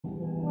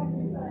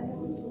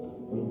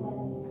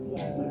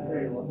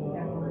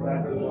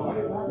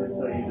Just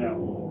so you know.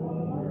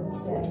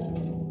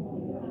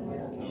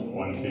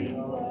 1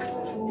 2.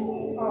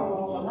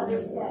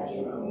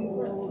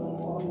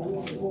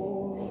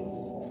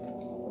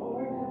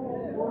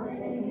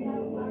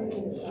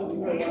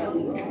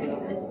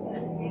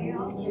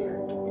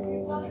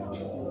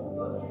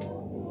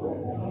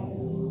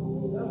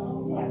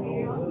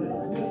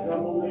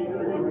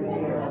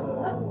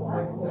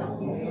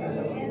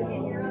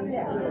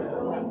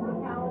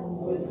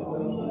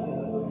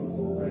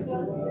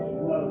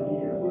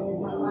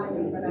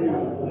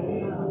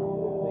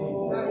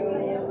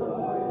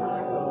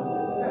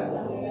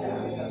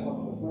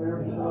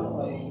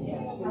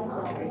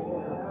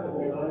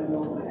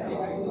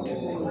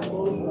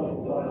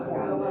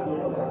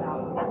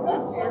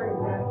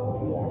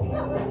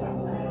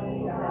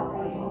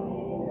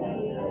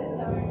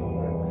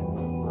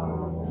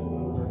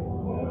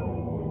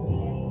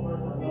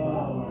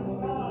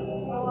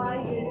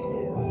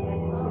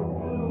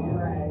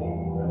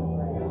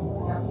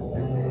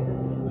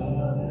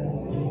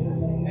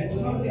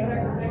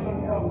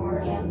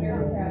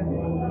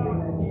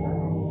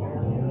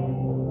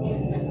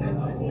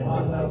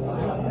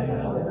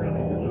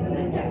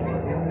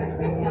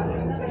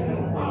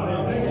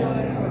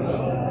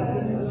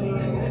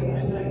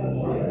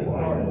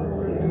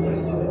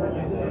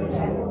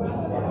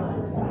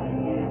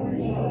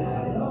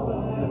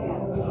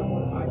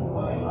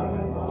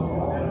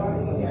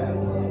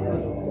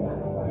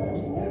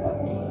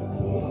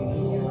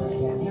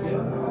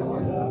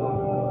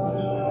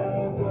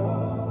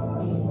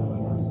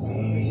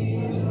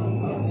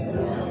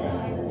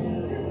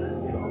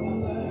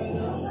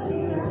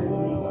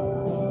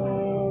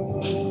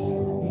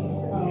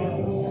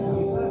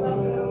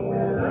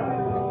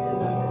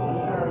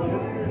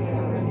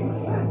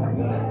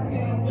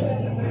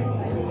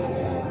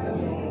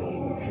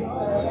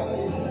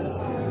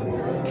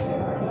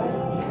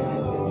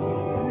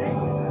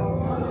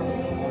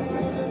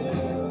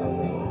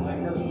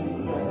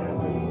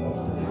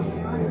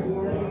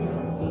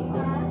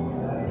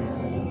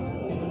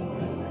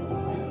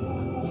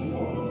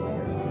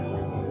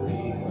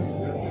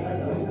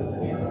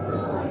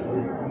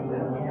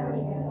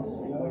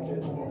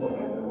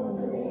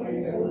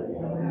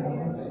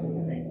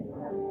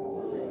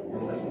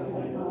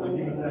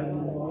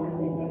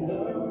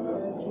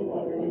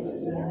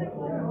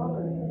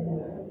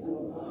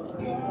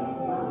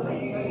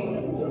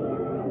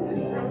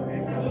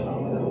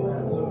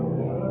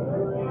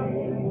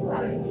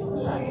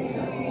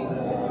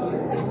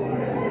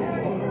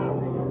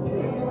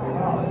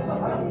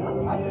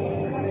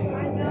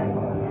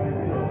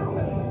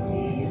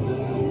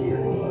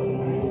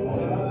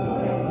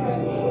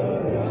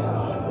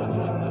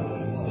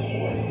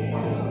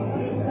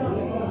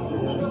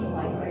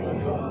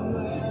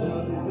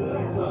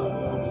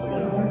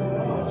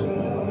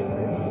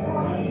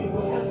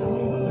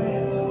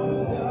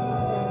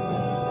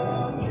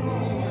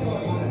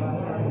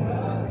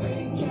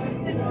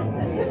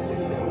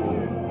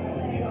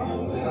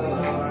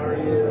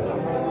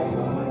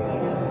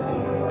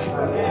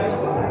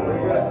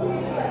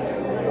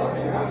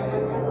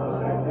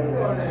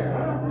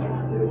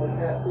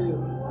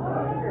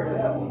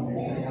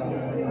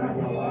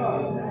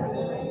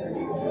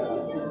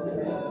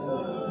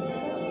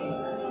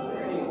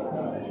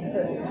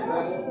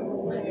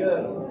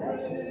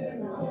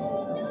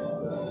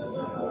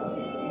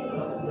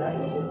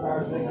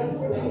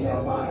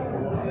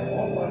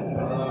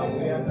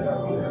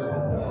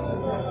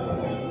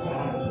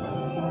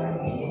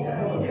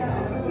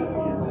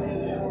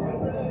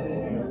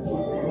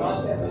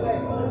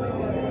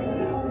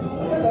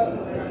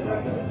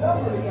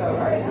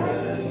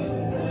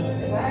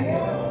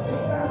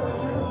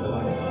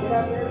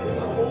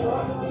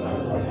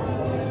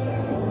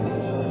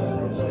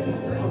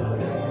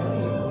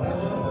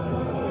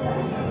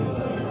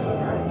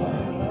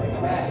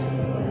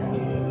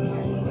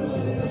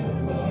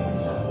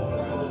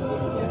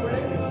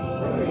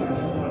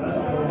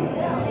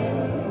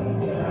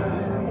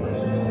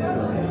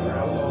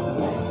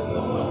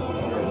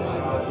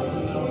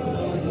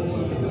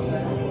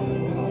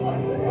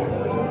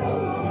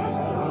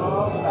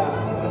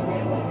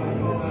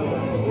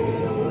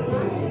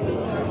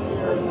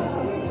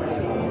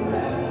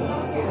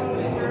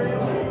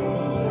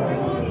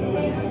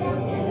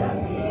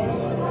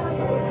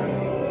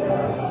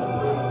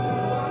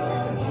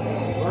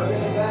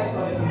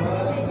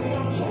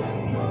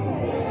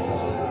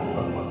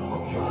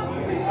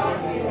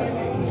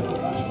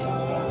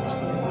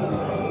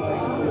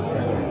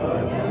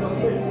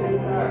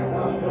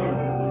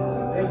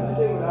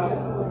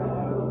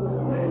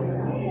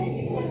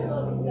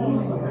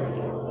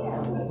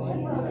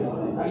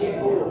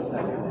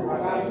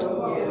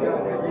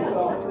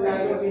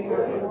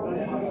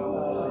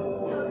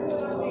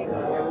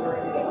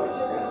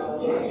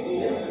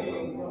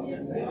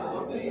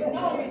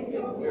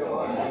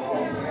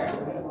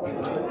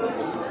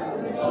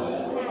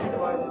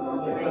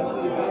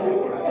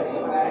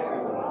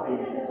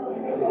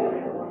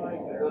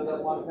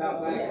 that one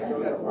pound bag and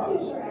go that spot.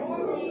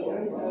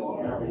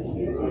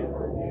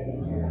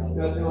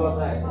 Go do all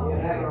that.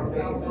 Yeah, that or make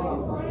it wrong.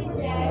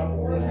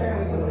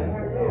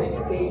 Take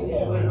a case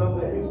and put it over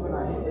there.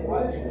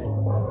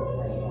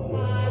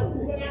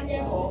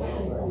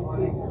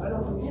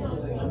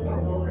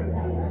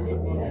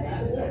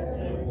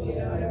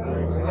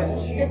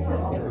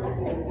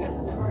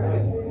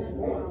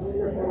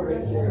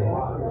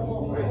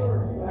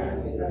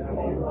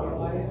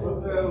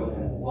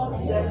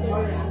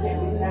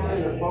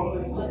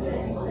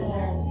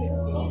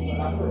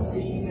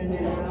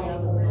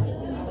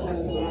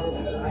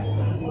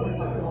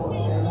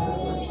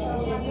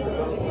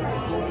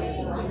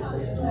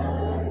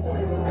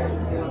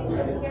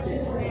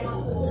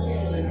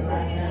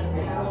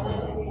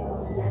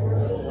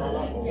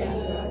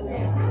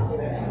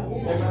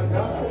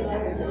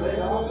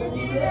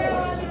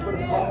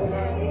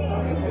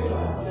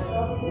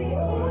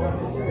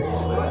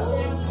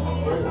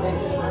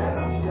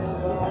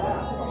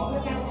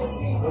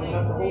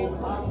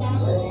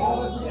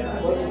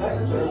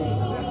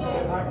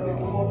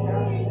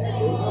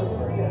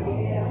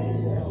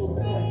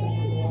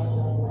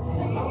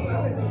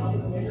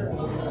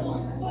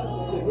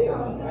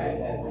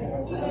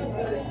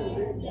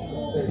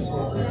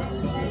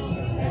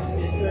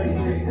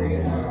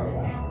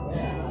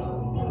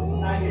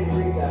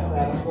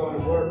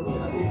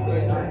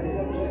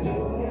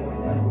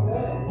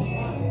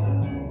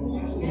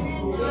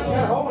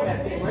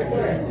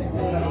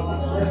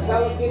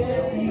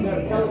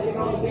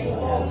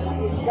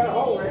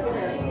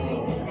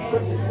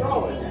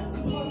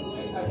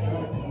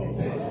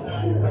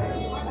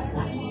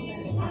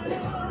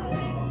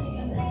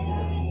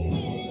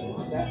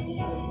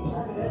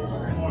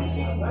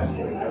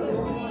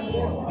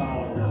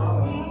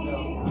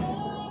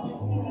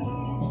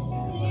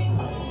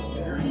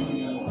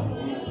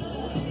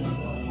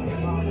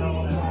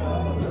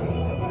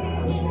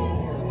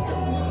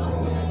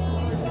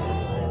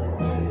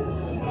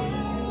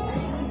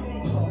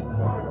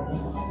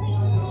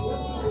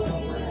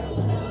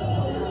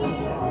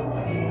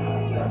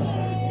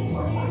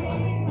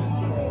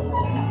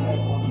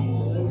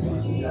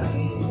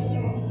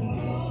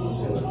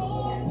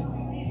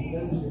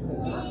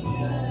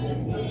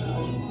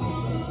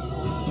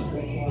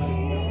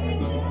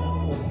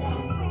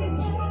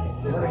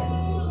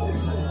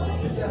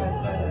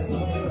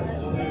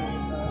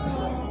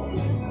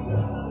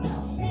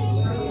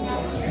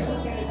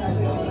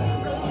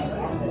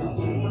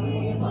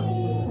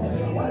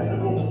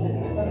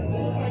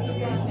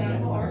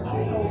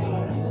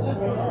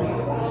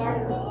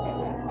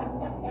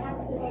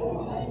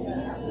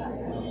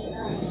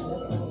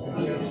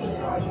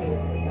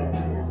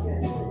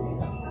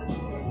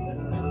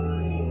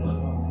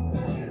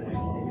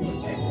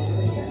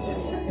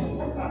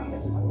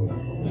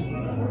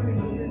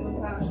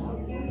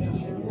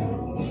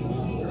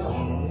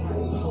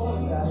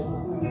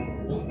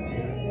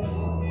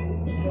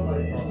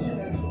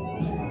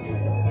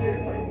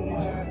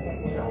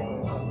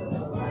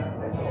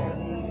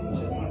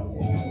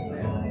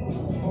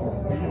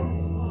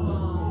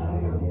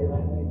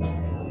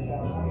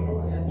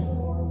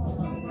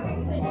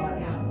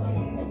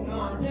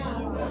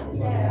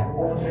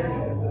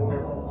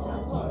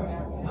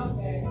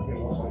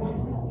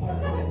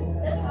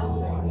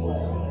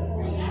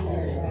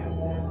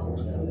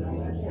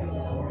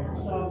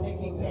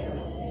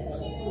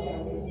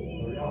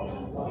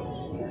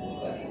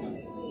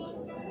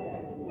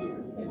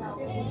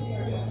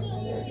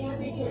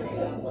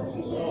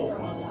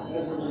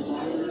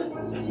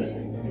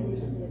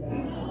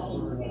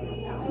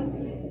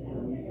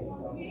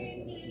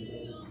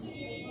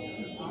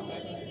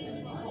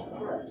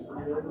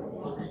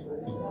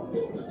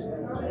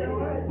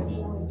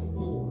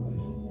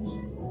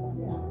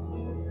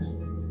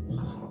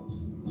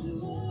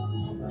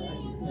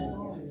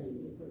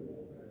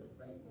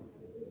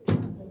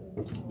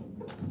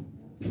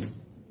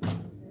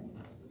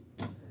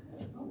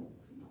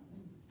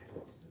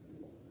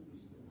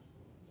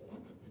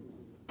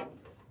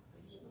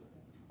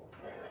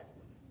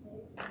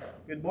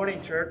 Good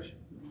morning, church.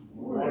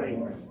 Good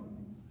morning.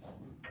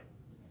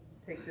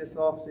 Take this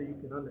off so you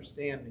can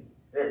understand me.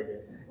 There you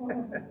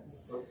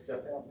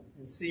go.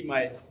 And see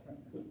my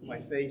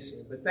face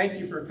here. But thank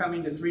you for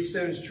coming to Three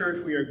Stones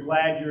Church. We are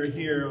glad you're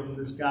here on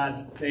this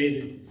God's day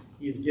that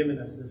He has given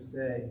us this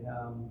day.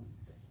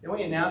 The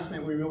only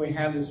announcement we really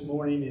have this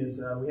morning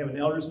is we have an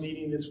elders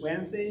meeting this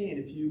Wednesday,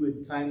 and if you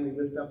would kindly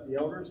lift up the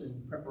elders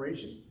in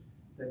preparation,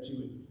 that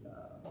you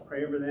would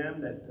pray over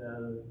them, that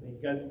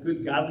they got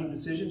good godly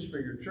decisions for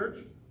your church.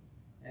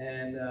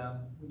 And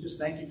we just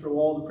thank you for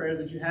all the prayers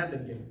that you have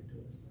been giving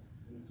to us.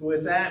 So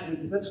with that,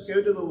 let's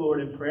go to the Lord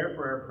in prayer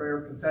for our prayer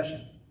of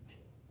confession.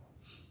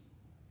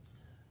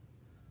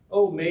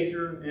 O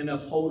Maker and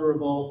Upholder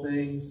of all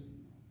things,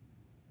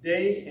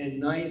 day and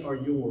night are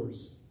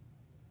yours.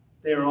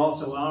 They are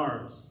also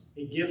ours,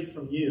 a gift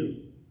from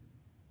you.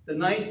 The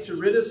night to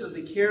rid us of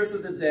the cares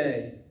of the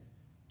day,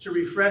 to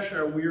refresh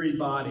our weary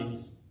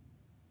bodies,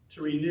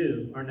 to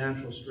renew our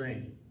natural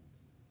strength.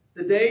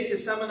 The day to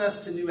summon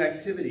us to new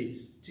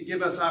activities, to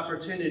give us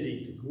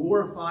opportunity to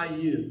glorify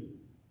you,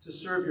 to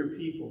serve your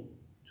people,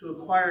 to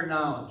acquire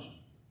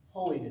knowledge,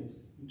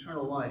 holiness,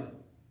 eternal life.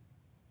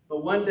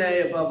 But one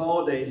day above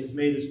all days is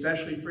made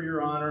especially for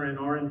your honor and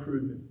our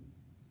improvement.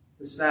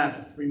 The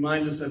Sabbath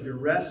reminds us of your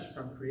rest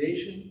from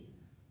creation,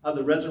 of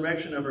the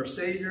resurrection of our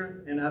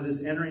Savior, and of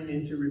his entering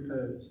into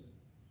repose.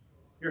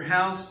 Your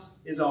house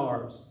is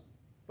ours,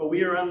 but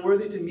we are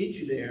unworthy to meet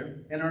you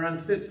there and are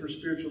unfit for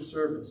spiritual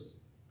service.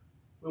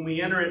 When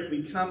we enter it,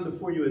 we come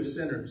before you as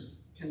sinners,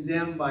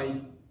 condemned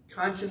by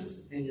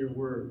conscience and your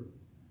word.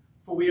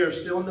 For we are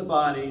still in the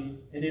body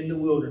and in the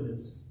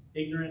wilderness,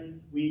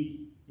 ignorant,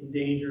 weak, in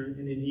danger,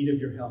 and in need of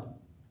your help.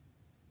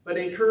 But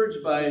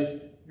encouraged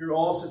by your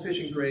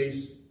all-sufficient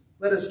grace,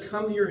 let us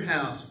come to your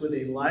house with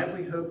a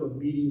lively hope of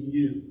meeting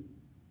you,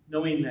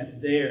 knowing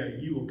that there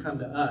you will come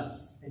to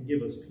us and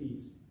give us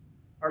peace.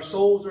 Our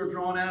souls are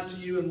drawn out to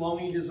you in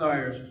longing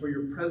desires for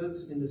your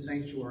presence in the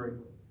sanctuary.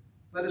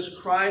 Let us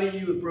cry to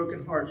you with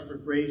broken hearts for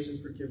grace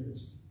and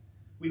forgiveness.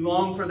 We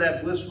long for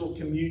that blissful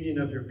communion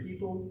of your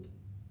people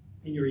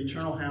in your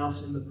eternal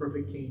house in the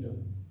perfect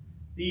kingdom.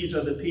 These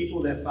are the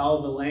people that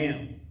follow the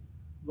Lamb.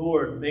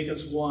 Lord, make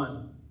us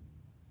one.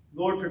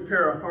 Lord,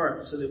 prepare our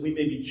hearts so that we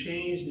may be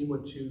changed into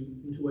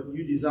what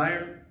you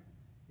desire.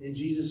 In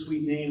Jesus'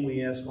 sweet name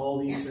we ask all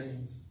these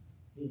things.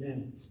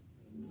 Amen.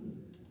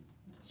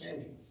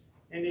 Okay.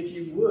 And if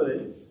you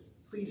would,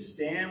 please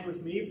stand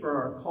with me for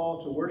our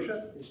call to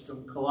worship. It's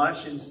from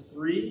Colossians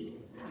 3,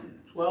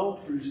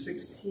 12 through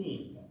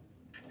 16.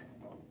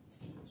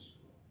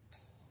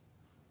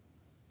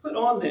 Put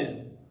on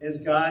then, as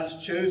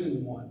God's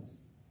chosen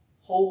ones,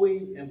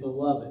 holy and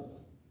beloved,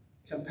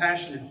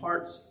 compassionate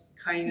hearts,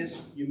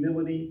 kindness,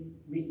 humility,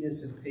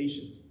 meekness, and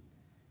patience,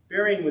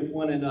 bearing with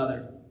one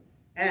another.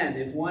 And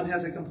if one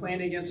has a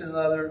complaint against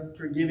another,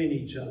 forgiving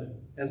each other,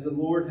 as the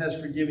Lord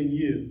has forgiven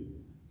you,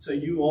 so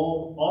you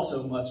all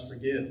also must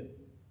forgive.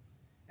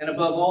 And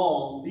above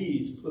all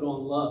these, put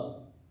on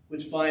love,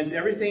 which binds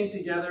everything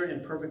together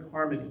in perfect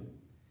harmony.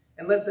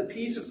 And let the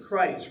peace of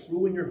Christ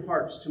rule in your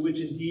hearts, to which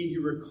indeed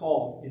you were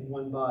called in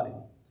one body.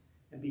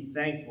 And be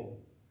thankful.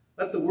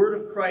 Let the word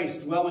of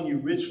Christ dwell in you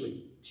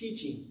richly,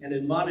 teaching and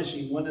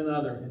admonishing one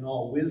another in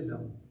all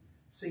wisdom,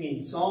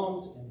 singing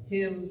psalms and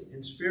hymns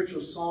and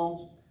spiritual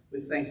songs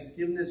with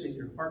thanksgiveness in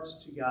your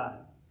hearts to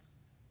God.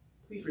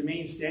 Please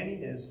remain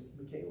standing as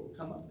McKay will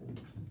come up and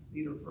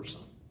lead our first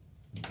song.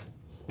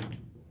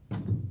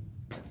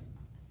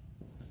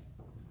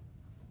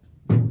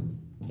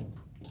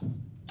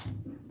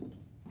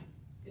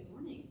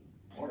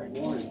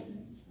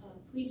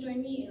 Please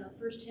join me in our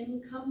first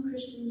hymn, Come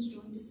Christians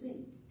Join to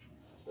Sing.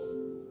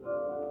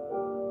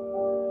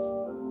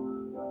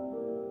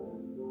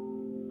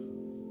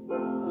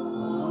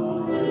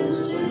 Come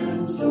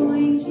Christians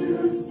join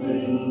to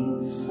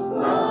sing,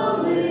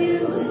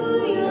 Alleluia,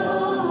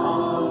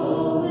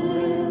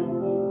 Amen.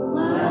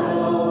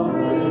 Loud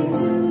praise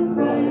to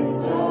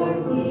Christ our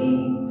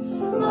King,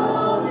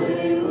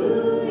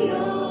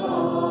 Alleluia,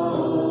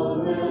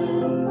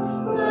 Amen.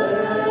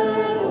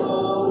 Let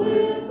all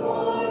with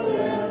heart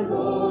and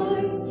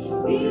voice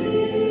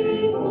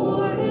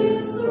before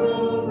his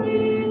throne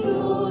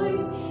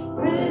rejoice.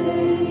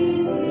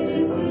 Praise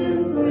is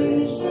his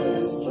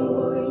gracious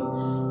choice.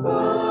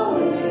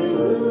 Alleluia,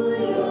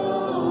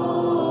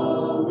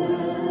 amen.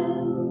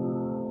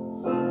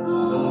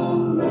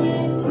 Come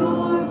lift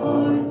your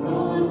hearts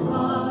on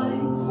high.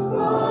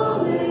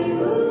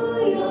 Alleluia,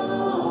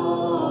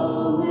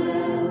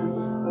 amen.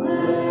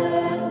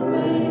 Let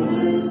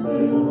praises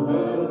fill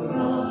the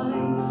sky.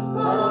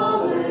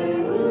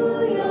 Alleluia,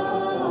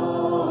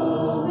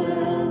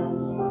 amen.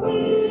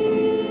 He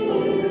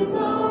is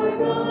our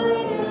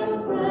guide and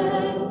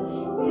friend.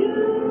 To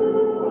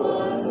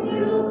us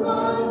he'll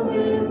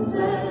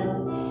condescend.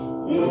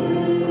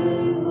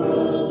 His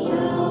love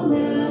shall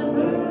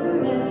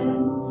never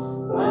end.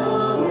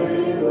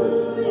 Alleluia,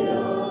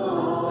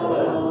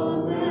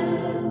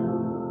 amen.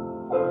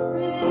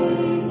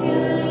 Praise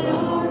yet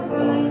our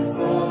Christ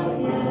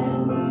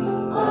again.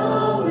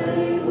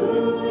 Alleluia,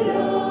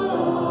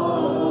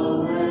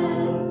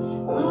 amen.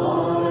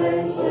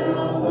 Life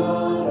shall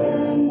not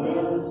end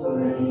in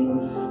spring.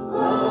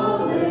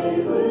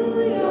 Alleluia,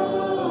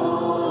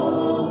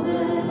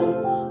 amen.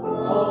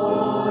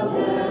 On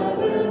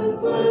heaven's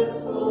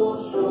blissful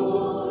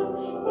shore,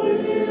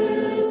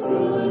 his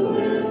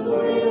goodness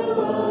will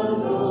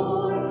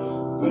adore,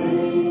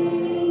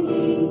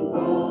 singing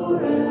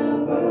forevermore.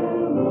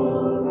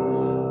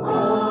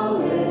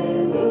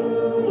 Alleluia,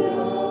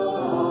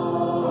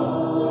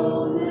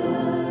 amen.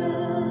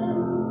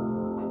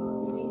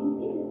 You may be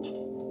seated.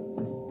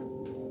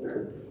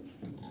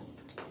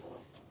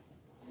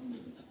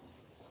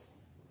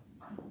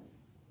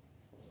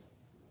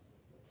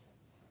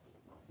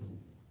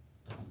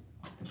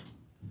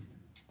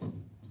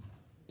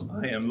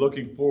 I am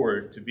looking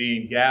forward to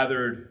being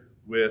gathered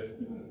with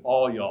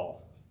all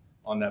y'all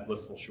on that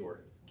blissful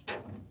shore,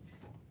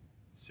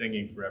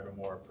 singing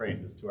forevermore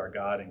praises to our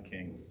God and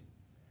King.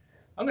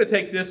 I'm going to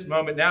take this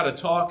moment now to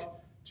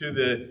talk to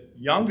the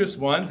youngest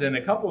ones, and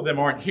a couple of them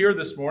aren't here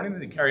this morning.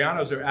 The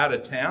Carianos are out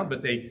of town,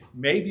 but they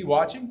may be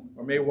watching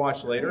or may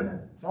watch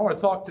later. So I want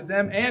to talk to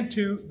them and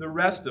to the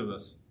rest of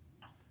us.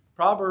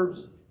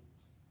 Proverbs.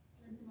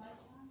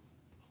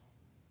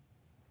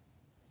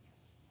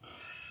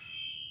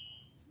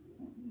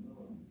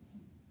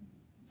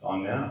 It's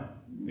on now.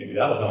 Maybe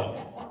that'll help.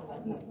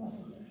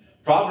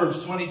 Proverbs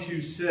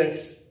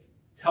 22:6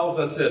 tells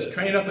us this: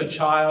 train up a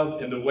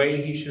child in the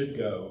way he should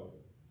go.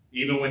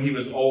 Even when he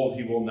was old,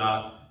 he will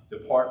not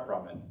depart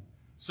from it.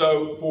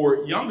 So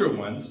for younger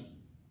ones,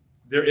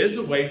 there is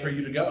a way for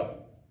you to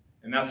go.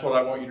 And that's what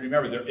I want you to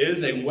remember. There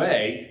is a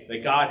way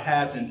that God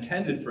has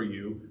intended for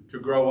you to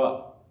grow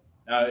up.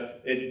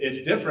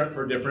 It's different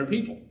for different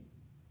people,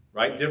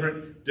 right?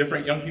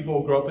 Different young people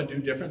will grow up and do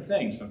different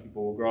things. Some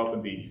people will grow up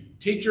and be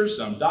teachers,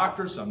 some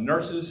doctors, some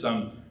nurses,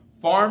 some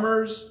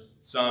farmers,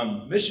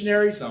 some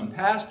missionaries, some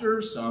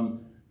pastors,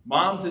 some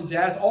moms and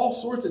dads, all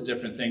sorts of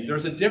different things.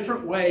 There's a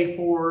different way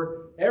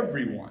for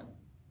everyone.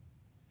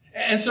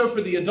 And so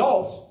for the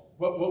adults,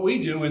 what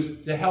we do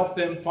is to help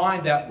them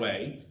find that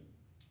way.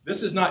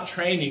 This is not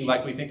training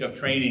like we think of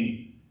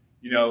training,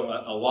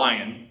 a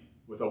lion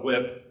with a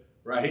whip,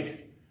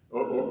 right?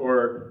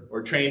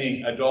 Or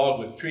training a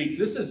dog with treats.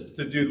 This is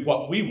to do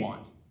what we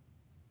want.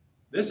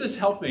 This is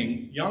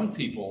helping young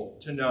people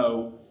to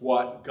know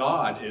what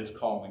God is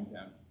calling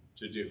them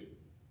to do.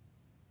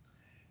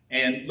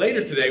 And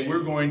later today,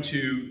 we're going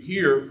to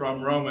hear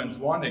from Romans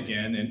 1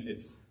 again, and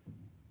it's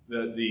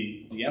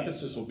the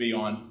emphasis will be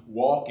on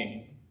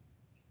walking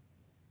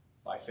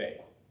by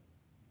faith.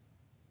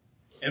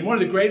 And one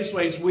of the greatest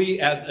ways we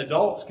as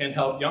adults can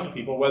help young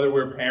people, whether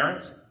we're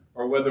parents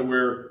or whether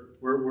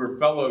we're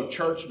fellow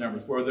church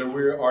members, whether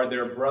we are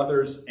their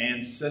brothers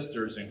and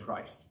sisters in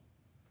Christ,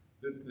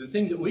 the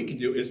thing that we can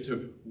do is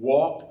to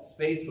walk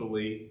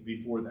faithfully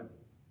before them,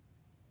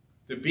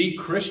 to be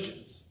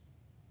Christians,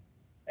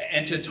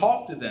 and to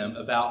talk to them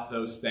about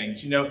those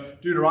things.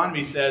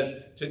 Deuteronomy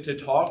says to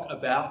talk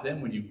about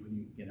them when you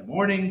in the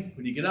morning,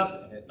 when you get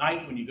up, and at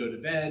night when you go to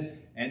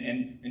bed,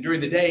 and during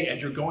the day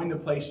as you're going to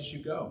places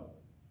you go.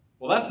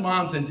 Well, that's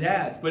moms and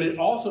dads, but it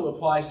also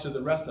applies to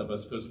the rest of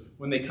us, because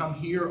when they come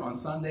here on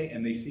Sunday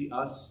and they see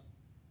us,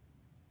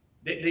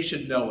 they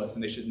should know us,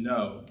 and they should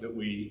know that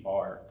we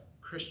are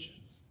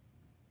Christians.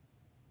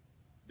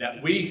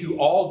 That we who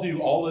all do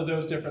all of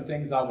those different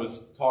things I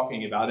was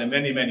talking about, and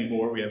many, many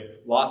more. We have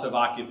lots of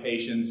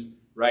occupations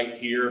right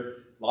here,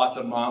 lots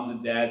of moms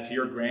and dads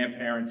here,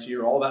 grandparents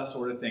here, all that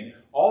sort of thing.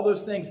 All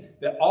those things,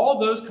 that all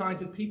those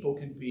kinds of people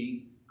can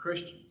be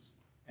Christians,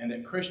 and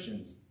that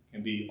Christians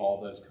can be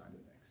all those kinds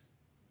of things.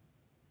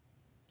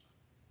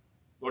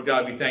 Lord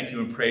God, we thank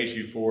you and praise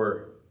you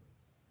for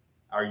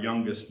our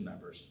youngest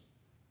members.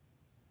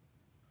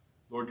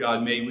 Lord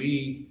God, may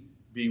we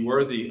be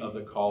worthy of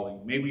the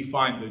calling. May we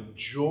find the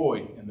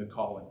joy in the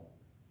calling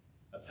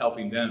of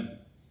helping them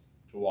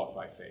to walk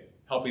by faith,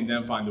 helping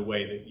them find the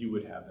way that you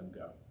would have them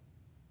go.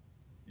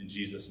 In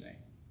Jesus' name,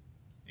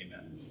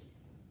 amen.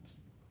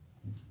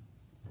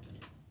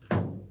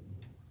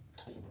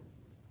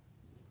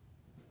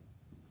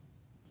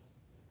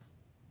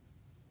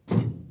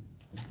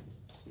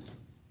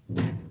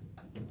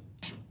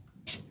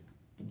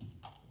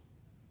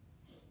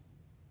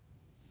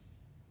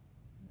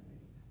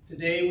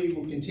 Today we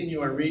will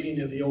continue our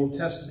reading of the Old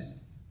Testament,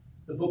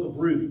 the book of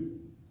Ruth.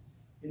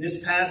 In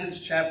this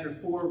passage, chapter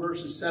 4,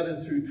 verses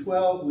 7 through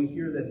 12, we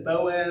hear that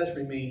Boaz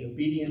remained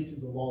obedient to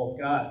the law of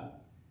God,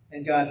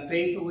 and God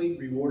faithfully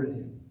rewarded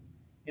him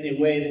in a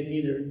way that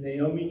neither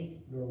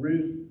Naomi, nor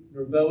Ruth,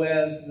 nor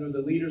Boaz, nor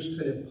the leaders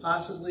could have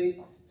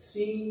possibly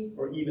seen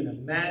or even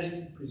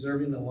imagined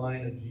preserving the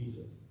line of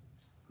Jesus.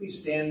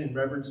 Please stand in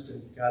reverence to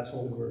God's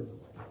holy word.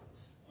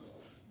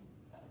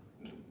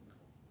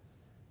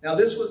 Now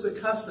this was the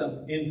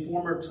custom in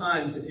former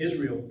times in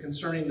Israel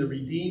concerning the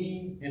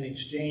redeeming and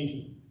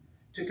exchanging.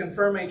 To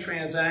confirm a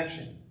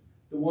transaction,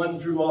 the one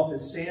drew off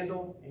his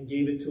sandal and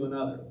gave it to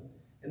another.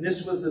 And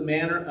this was the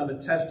manner of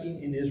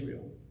attesting in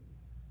Israel.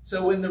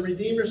 So when the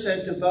Redeemer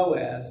said to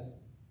Boaz,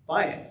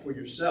 "Buy it for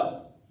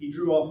yourself," he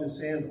drew off his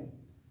sandal.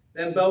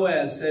 Then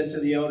Boaz said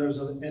to the elders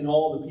and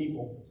all the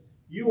people,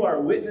 "You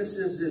are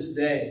witnesses this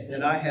day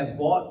that I have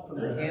bought from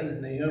the hand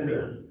of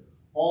Naomi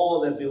all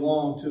that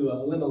belonged to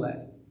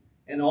Elimelech,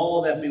 and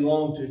all that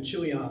belonged to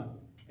Chilion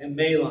and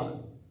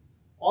Mahlon.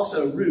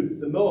 Also Ruth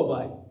the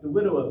Moabite, the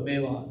widow of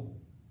Mahlon,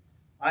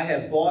 I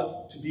have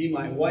bought to be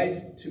my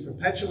wife, to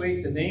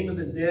perpetuate the name of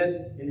the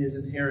dead in his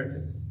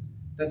inheritance,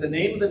 that the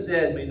name of the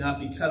dead may not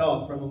be cut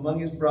off from among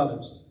his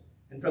brothers,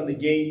 and from the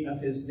gate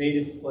of his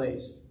native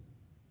place.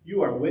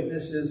 You are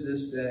witnesses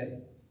this day."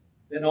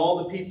 Then all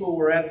the people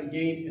were at the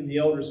gate, and the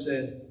elders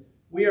said,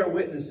 "We are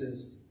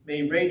witnesses.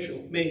 May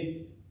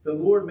the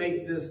Lord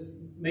make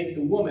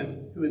the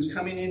woman who is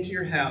coming into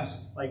your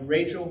house like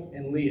Rachel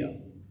and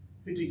Leah,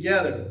 who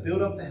together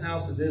build up the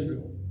house of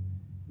Israel.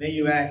 May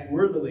you act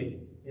worthily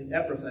in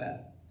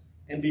Ephrathah,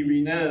 and be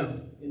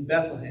renowned in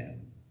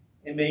Bethlehem.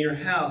 And may your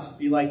house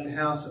be like the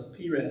house of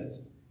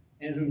Perez,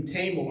 and whom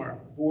Tamar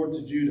bore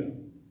to Judah,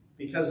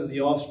 because of the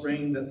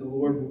offspring that the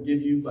Lord will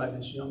give you by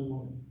this young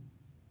woman.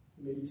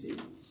 You may be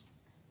seated.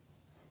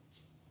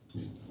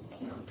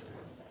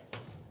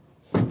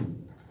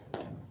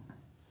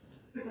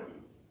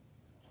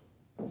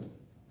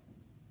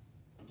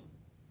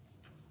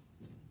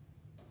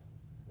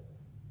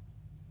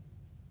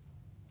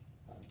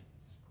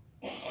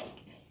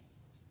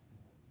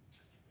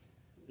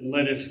 And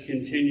let us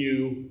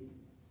continue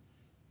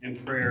in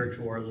prayer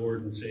to our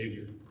Lord and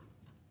Savior.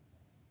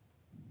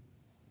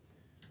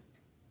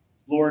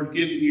 Lord,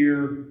 give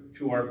ear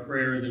to our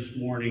prayer this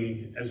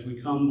morning as we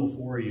come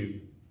before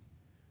you.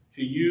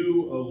 To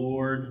you, O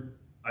Lord,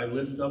 I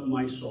lift up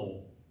my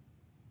soul.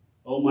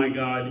 O my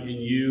God,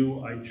 in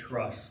you I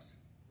trust.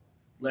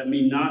 Let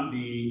me not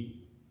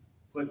be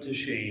put to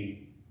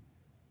shame.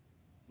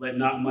 Let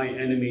not my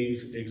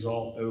enemies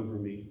exalt over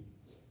me.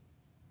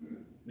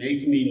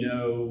 Make me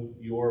know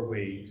your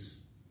ways.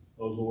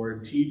 O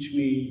Lord, teach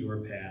me your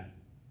path.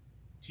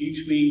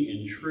 Teach me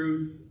in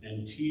truth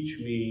and teach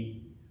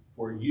me,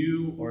 for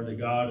you are the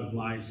God of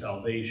my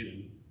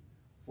salvation.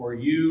 For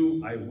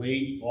you I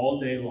wait all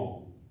day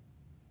long.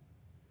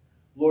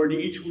 Lord,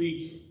 each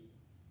week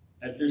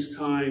at this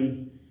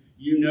time,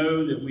 you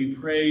know that we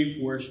pray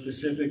for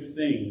specific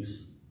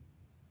things,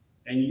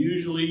 and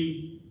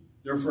usually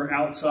they're for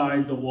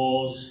outside the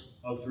walls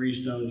of Three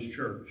Stones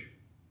Church.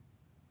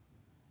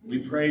 We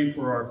pray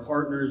for our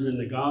partners in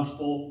the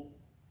gospel.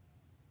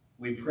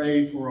 We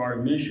pray for our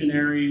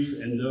missionaries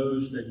and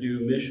those that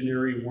do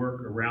missionary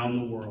work around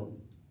the world.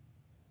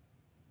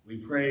 We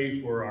pray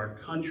for our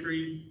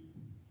country,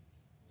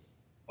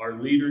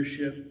 our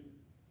leadership,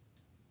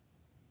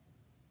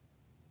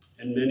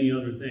 and many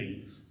other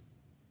things.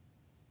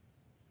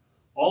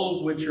 All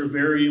of which are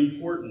very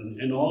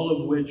important, and all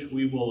of which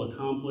we will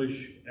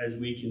accomplish as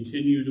we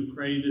continue to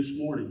pray this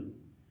morning.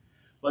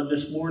 But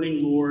this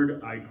morning,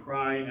 Lord, I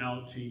cry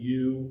out to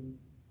you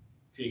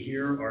to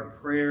hear our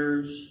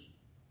prayers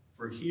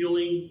for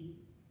healing,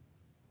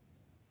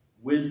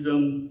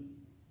 wisdom,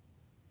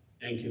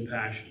 and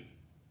compassion.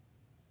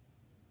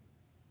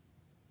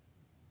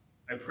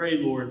 I pray,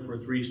 Lord, for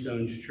Three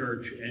Stones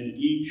Church and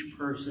each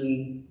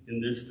person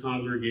in this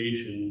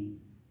congregation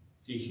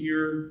to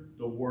hear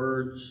the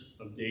words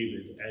of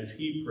David as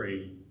he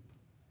prayed.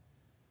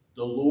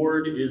 The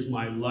Lord is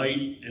my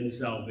light and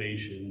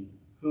salvation.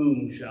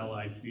 Whom shall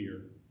I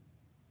fear?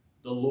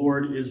 The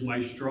Lord is my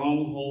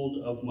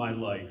stronghold of my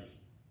life.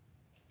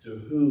 To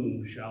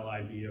whom shall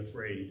I be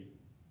afraid?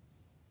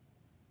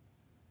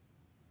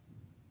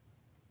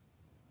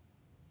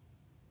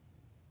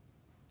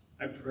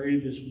 I pray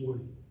this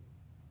morning.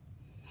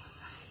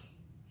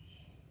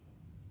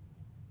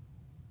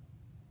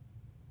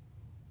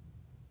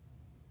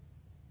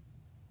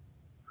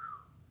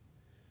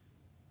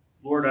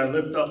 Lord, I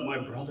lift up my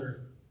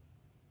brother.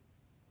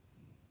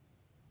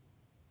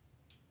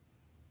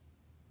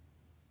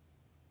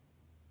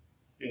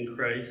 In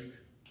Christ,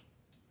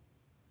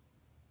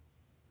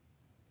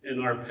 and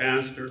our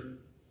pastor,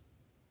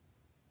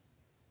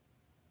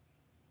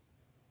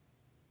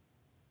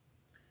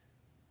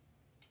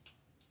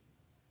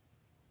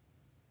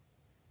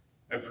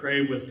 I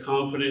pray with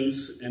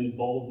confidence and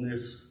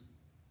boldness,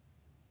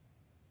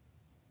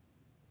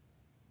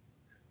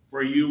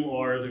 for you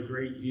are the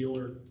great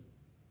healer.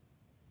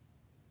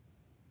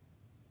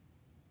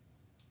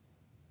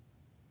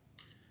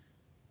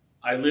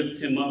 I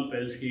lift him up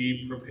as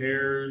he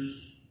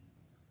prepares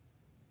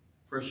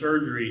for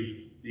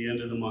surgery the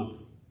end of the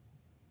month.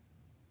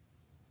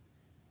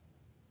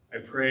 I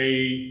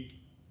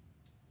pray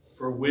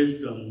for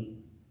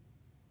wisdom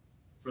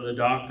for the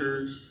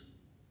doctors.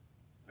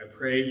 I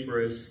pray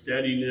for a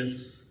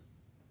steadiness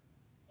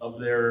of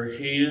their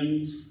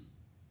hands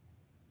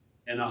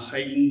and a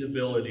heightened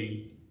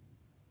ability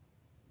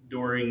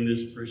during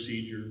this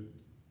procedure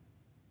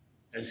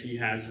as he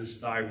has his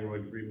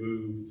thyroid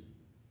removed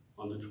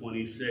on the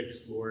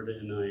 26th, Lord,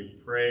 and I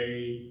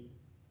pray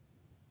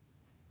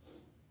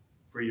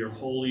for your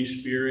Holy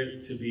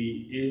Spirit to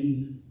be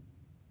in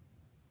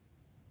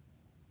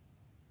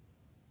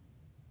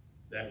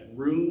that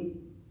room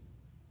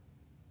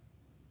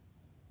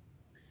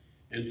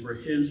and for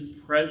his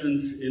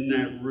presence in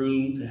that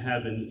room to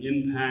have an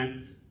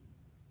impact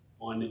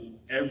on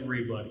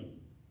everybody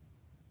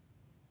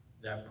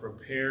that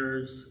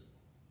prepares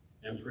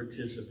and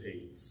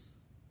participates.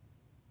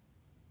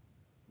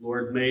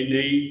 Lord, may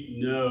they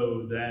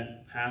know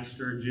that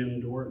Pastor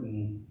Jim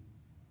Dorton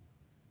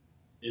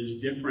is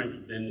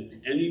different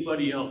than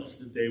anybody else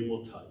that they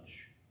will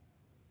touch.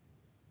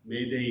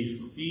 May they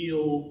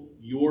feel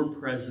your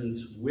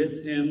presence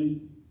with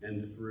him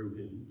and through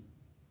him.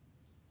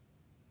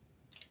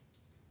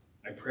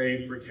 I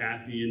pray for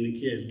Kathy and the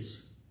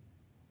kids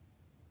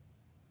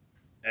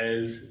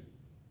as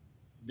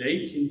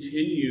they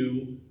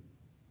continue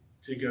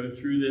to go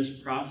through this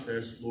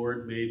process.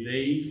 Lord, may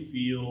they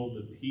feel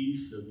the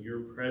peace of your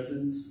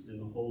presence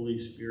and the Holy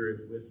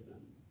Spirit with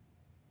them.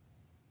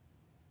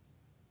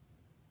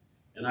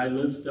 And I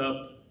lift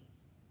up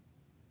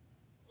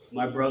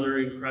my brother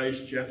in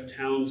Christ, Jeff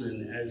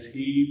Townsend, as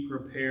he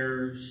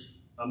prepares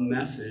a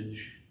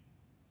message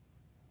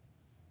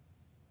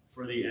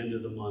for the end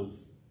of the month.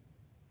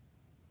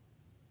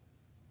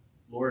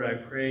 Lord, I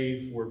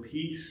pray for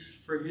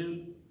peace for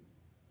him.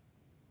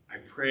 I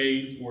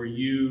pray for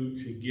you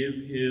to give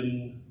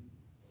him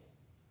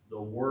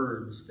the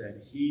words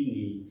that he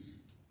needs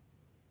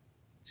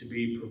to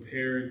be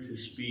prepared to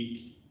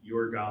speak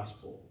your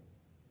gospel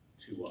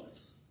to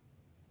us.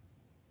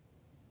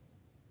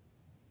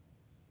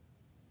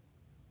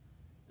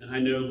 And I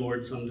know,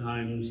 Lord,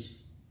 sometimes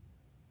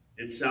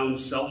it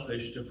sounds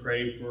selfish to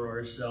pray for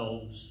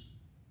ourselves.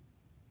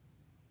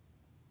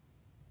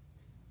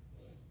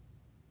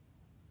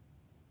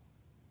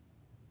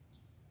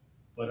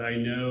 But I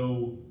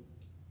know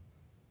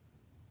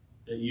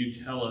that you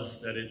tell us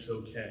that it's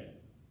okay,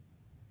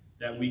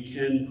 that we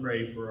can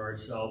pray for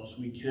ourselves,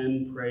 we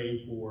can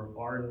pray for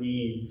our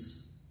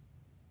needs.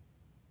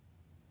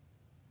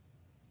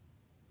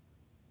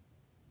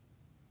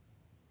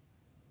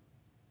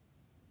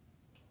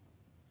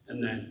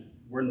 And that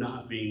we're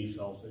not being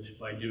selfish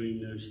by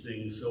doing those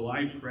things. So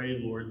I pray,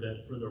 Lord,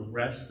 that for the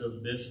rest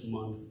of this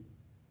month,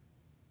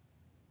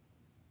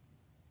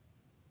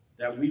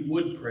 that we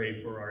would pray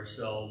for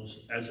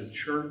ourselves as a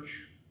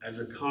church, as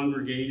a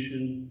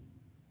congregation,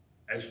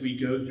 as we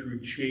go through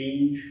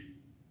change,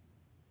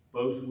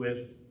 both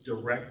with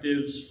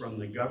directives from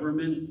the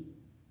government,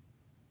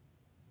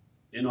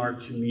 in our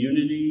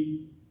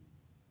community.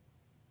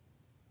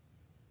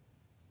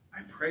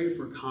 I pray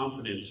for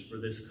confidence for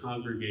this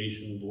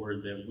congregation,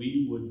 Lord, that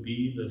we would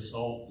be the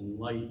salt and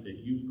light that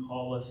you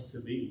call us to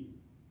be.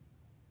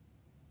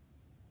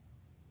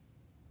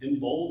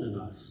 Embolden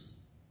us.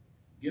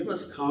 Give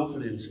us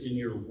confidence in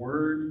your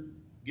word.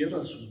 Give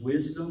us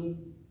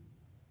wisdom.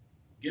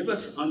 Give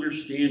us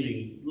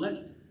understanding.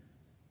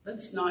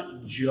 Let's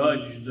not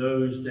judge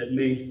those that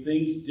may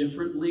think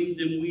differently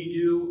than we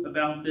do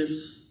about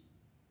this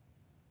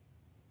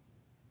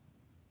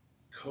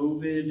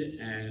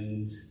COVID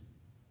and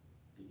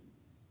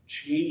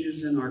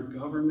changes in our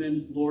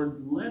government.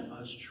 Lord, let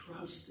us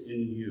trust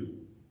in you.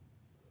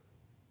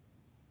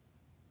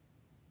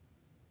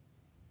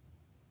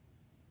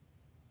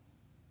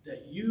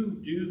 That you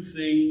do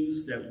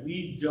things that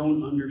we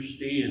don't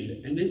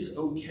understand, and it's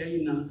okay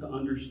not to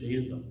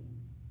understand them.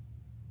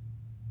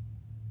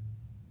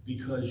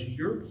 Because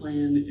your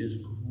plan is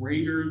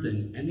greater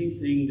than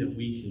anything that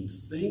we can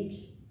think,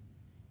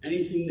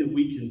 anything that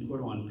we can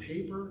put on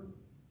paper.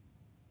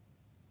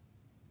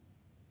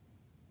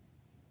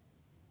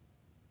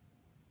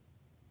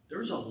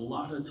 There's a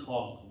lot of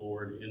talk,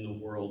 Lord, in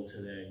the world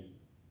today.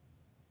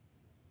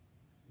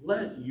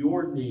 Let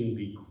your name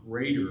be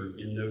greater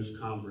in those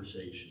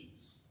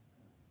conversations.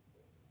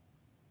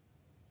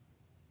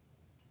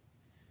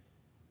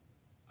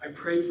 I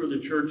pray for the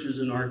churches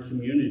in our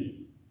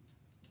community.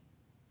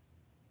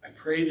 I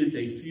pray that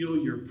they feel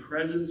your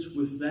presence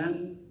with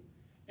them,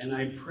 and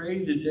I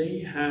pray that they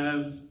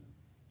have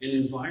an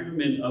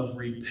environment of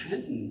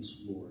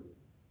repentance, Lord.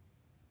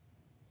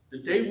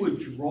 That they would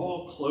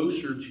draw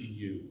closer to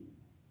you.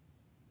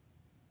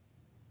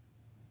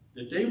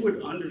 That they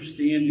would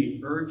understand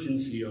the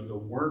urgency of the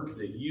work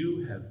that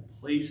you have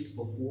placed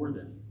before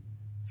them,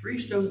 Three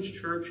Stones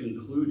Church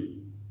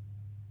included.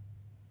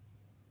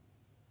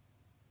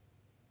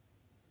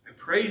 I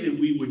pray that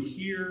we would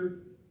hear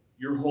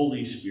your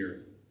Holy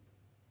Spirit.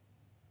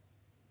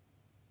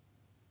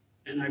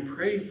 And I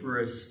pray for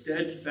a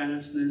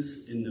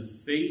steadfastness in the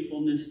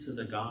faithfulness to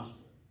the gospel.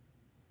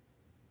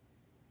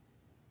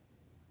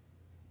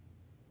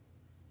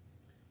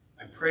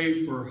 I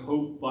pray for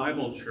Hope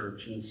Bible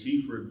Church in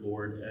Seaford,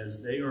 Lord,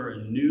 as they are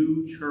a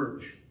new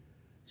church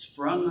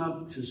sprung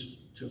up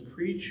to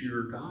preach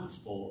your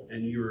gospel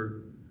and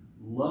your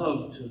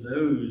love to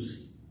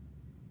those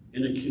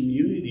in a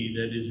community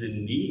that is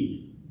in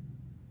need.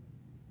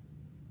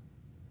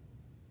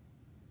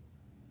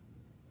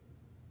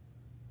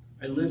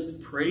 I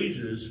lift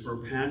praises for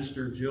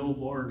Pastor Gil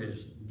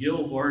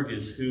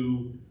Vargas,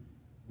 who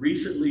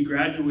recently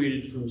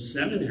graduated from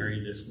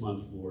seminary this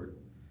month, Lord.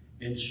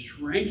 And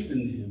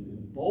strengthen him,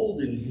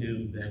 embolden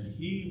him that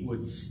he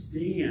would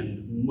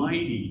stand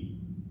mighty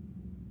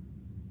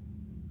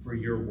for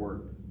your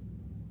work.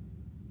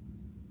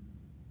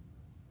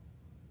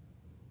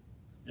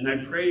 And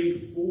I pray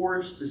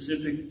for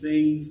specific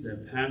things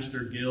that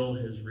Pastor Gil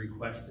has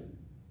requested.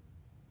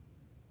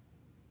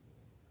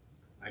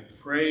 I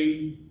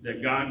pray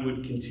that God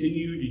would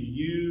continue to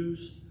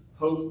use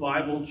Hope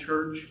Bible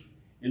Church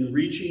in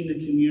reaching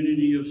the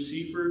community of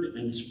Seaford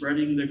and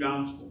spreading the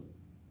gospel.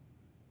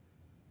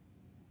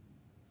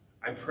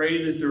 I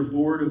pray that their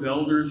board of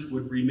elders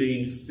would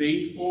remain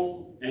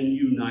faithful and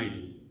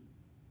united.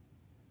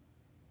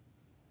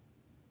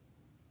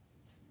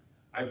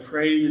 I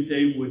pray that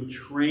they would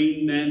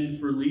train men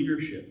for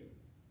leadership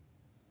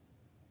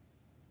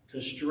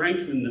to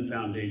strengthen the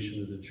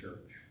foundation of the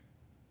church.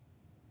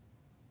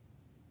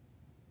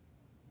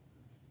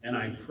 And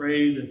I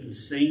pray that the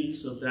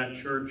saints of that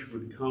church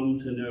would come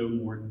to know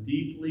more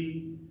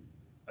deeply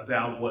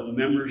about what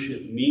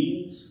membership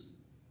means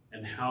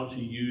and how to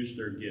use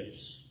their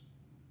gifts.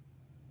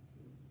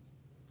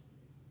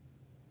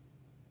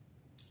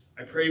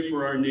 I pray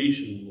for our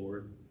nation,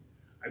 Lord.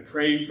 I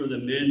pray for the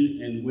men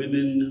and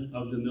women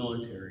of the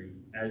military,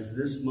 as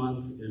this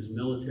month is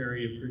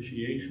Military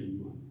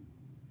Appreciation Month.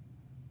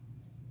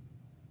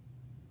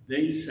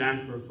 They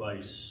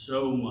sacrifice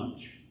so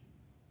much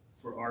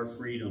for our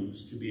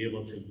freedoms, to be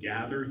able to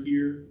gather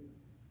here,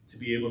 to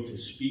be able to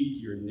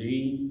speak your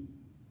name,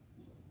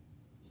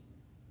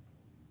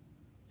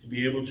 to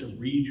be able to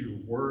read your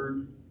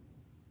word.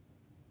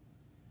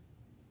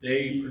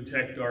 They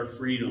protect our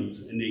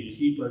freedoms and they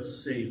keep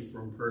us safe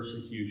from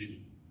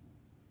persecution.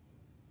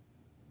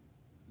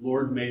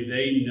 Lord, may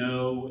they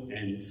know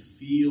and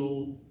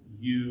feel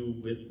you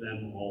with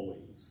them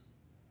always.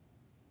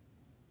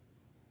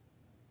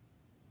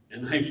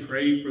 And I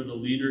pray for the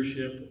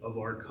leadership of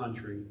our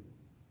country,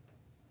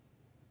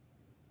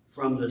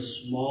 from the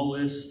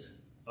smallest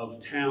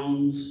of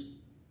towns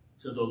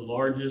to the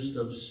largest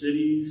of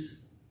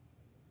cities,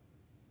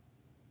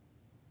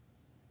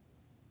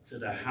 to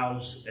the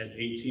house at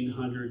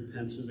 1800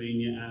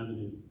 Pennsylvania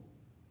Avenue.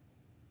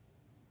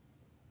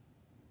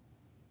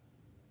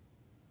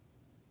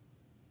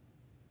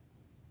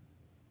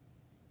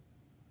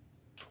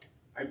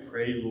 I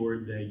pray,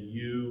 Lord, that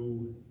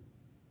you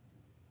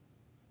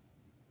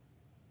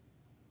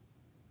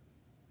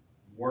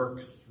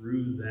work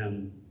through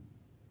them.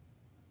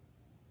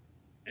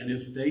 And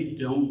if they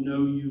don't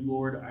know you,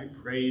 Lord, I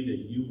pray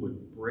that you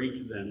would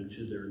break them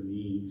to their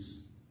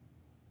knees.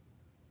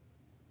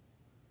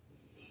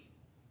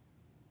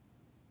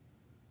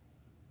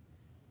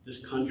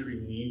 This country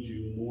needs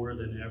you more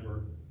than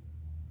ever.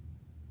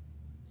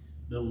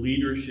 The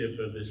leadership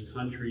of this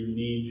country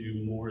needs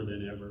you more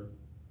than ever.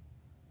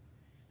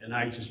 And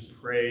I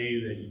just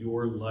pray that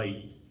your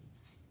light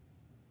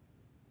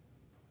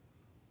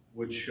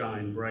would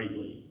shine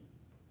brightly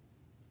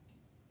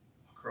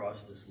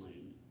across this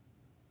land.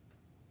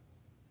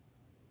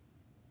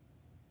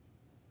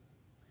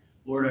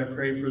 Lord, I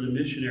pray for the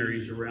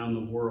missionaries around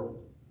the world.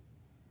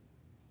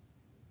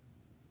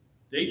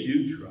 They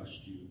do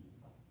trust you.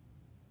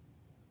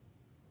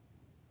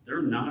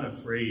 They're not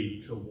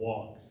afraid to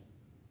walk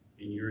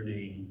in your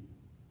name.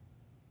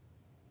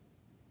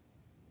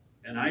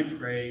 And I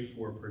pray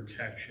for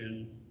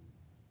protection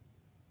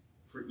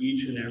for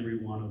each and every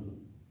one of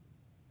them,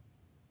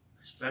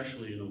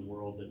 especially in the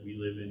world that we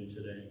live in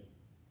today.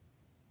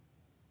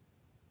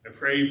 I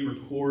pray for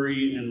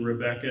Corey and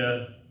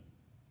Rebecca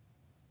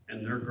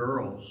and their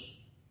girls,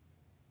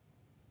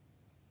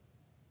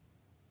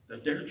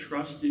 that their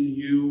trust in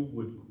you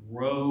would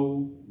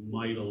grow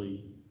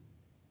mightily,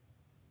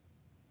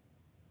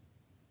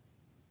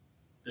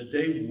 that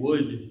they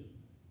would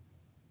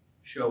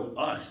show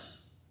us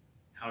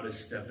how to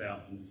step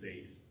out in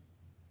faith.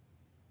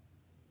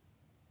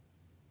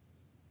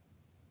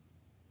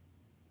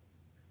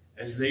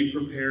 As they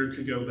prepare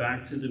to go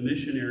back to the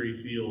missionary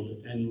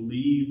field and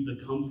leave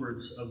the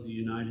comforts of the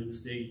United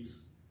States,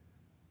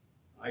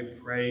 I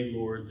pray,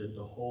 Lord, that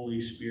the Holy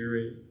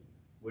Spirit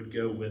would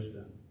go with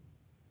them.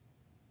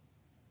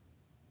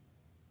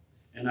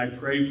 And I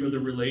pray for the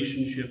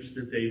relationships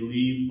that they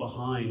leave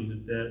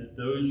behind, that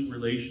those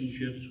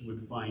relationships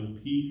would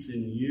find peace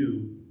in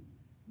you,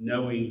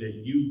 knowing that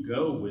you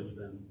go with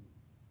them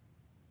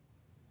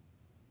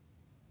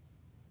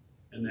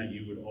and that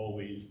you would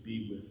always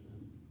be with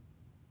them.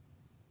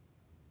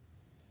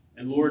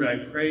 And Lord,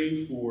 I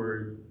pray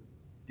for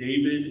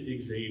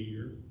David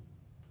Xavier,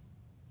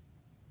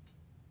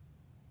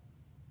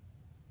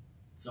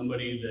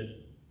 somebody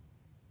that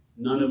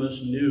none of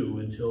us knew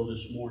until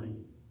this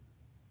morning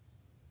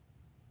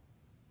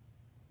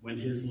when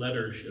his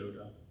letter showed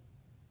up.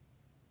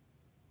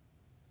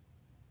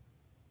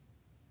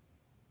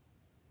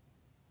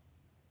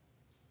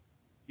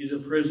 He's a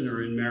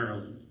prisoner in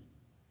Maryland.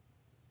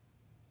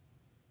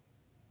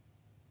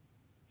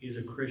 He's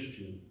a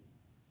Christian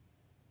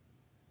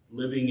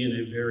living in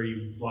a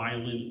very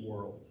violent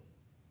world.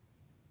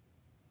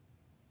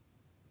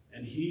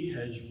 And he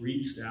has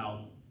reached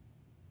out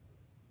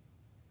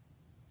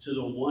to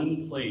the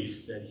one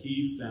place that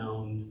he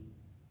found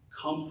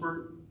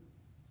comfort.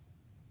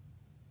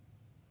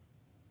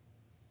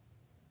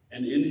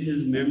 And in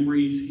his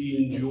memories, he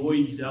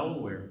enjoyed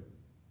Delaware.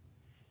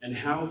 And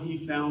how he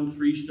found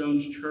Three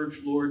Stones Church,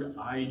 Lord,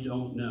 I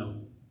don't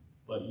know,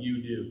 but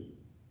you do.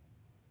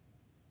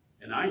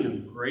 And I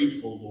am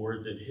grateful,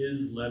 Lord, that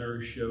his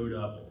letter showed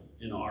up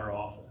in our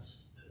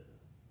office.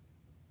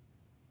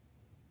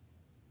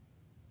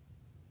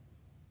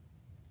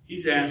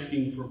 He's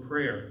asking for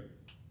prayer.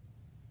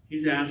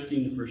 He's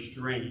asking for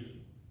strength.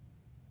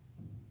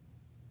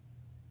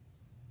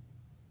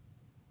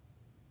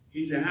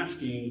 He's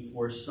asking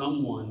for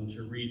someone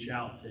to reach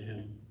out to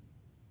him.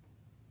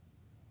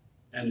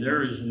 And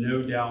there is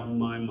no doubt in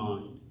my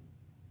mind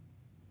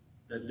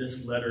that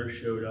this letter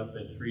showed up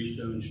at Three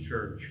Stones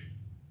Church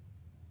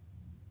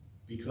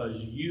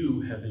because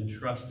you have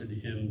entrusted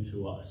him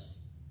to us.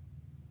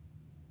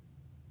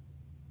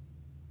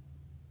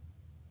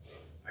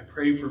 I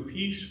pray for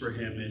peace for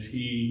him as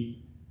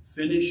he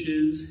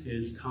finishes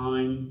his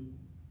time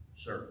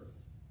served.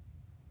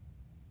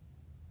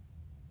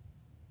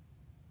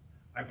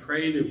 I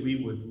pray that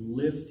we would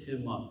lift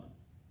him up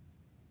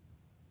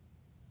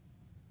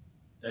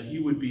that he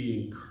would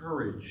be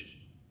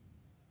encouraged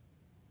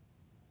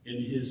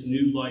in his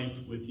new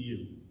life with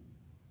you.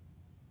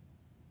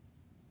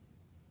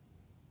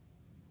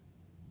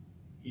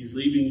 He's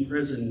leaving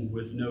prison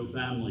with no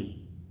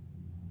family.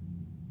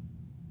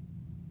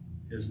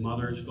 His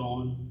mother's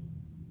gone.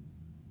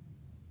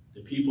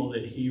 The people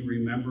that he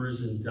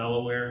remembers in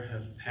Delaware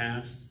have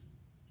passed.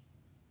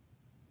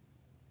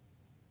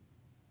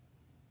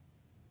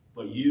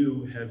 But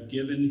you have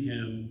given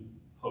him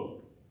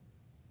hope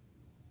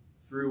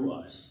through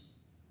us.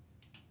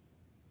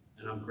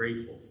 And I'm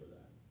grateful for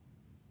that.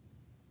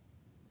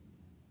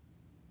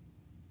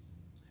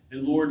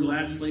 And Lord,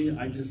 lastly,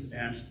 I just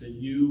ask that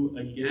you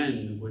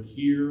again would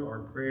hear our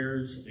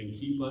prayers and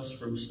keep us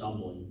from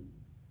stumbling.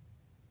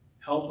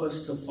 Help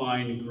us to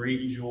find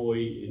great joy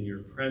in your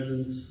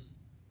presence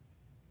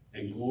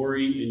and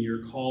glory in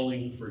your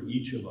calling for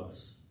each of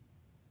us.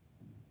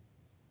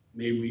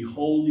 May we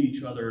hold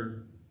each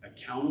other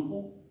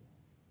accountable.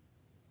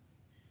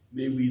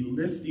 May we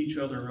lift each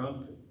other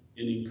up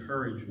in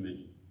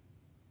encouragement.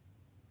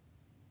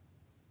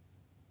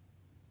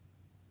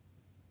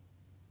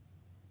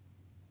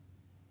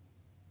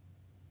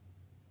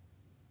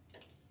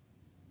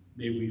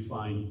 May we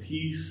find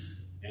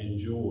peace and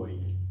joy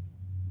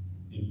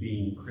in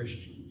being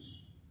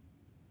Christians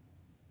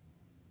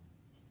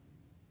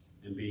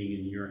and being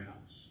in your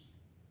house.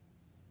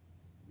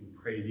 We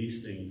pray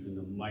these things in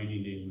the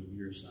mighty name of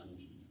your Son,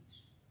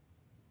 Jesus.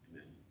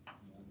 Amen.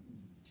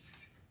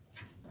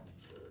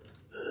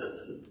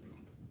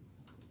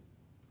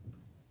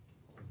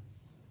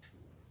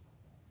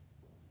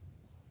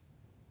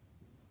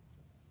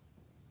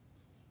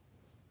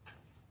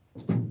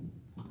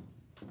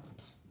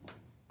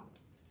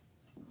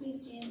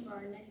 Please stand for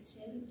our next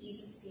hymn,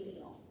 Jesus Paid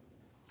It All.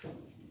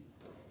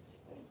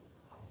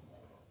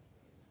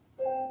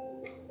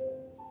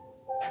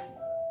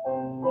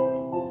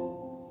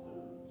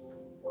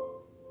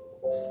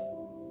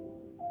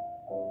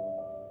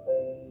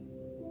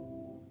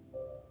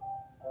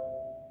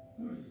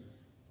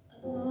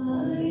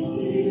 I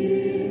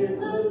hear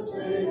the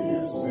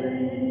Savior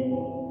say,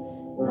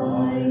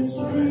 thy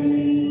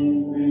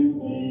strength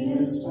indeed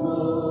is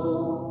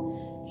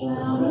small.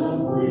 Child of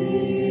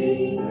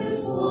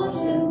weakness,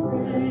 watch and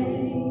pray.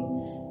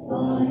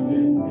 Find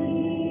in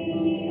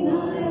me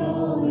thy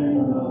all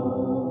in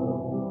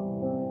all.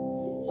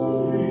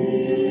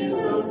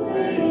 Jesus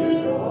paid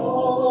it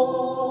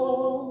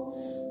all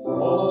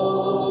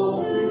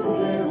to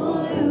him I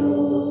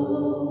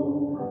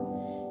owe.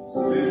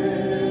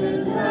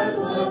 Sin had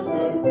left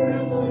the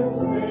crimson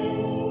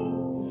stain,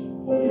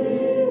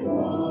 it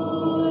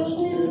washed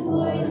it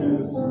white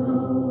as snow.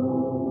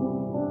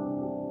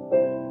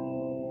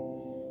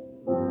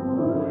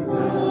 For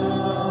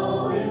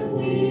now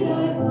indeed I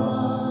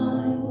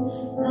find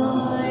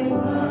thy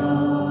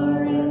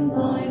power in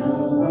thine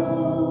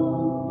alone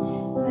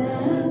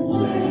can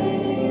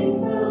change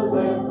the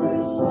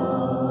leper's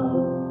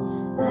spots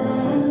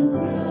and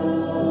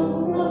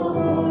cleanse the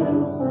heart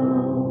of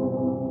stone.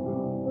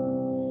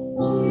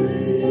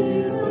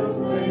 Jesus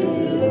paid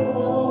it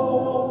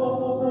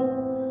all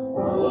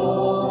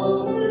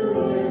to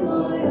him I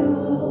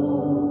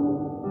owe.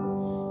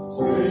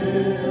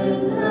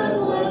 Sin had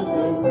left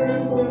the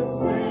crimson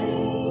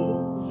stain,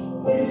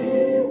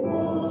 it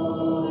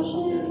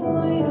washed it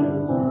white as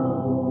snow.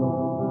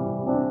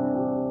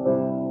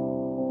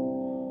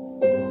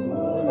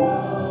 For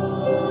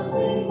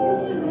nothing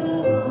good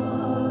have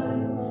I,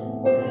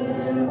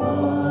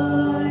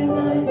 whereby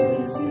thy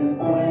grace to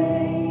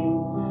claim.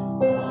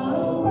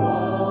 I'll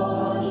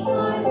wash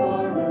my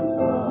garments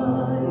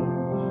white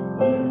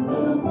in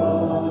the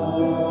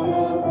blood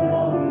of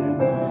Calvary's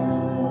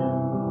Lamb.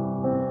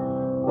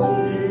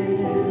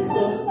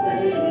 Jesus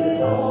paid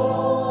it all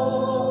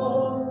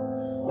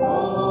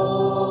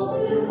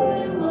to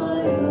him I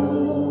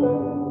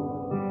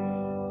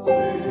owe.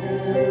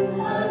 Sin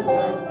had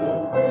left the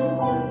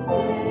crimson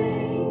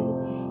stain,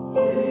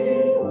 he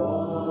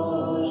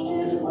washed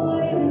it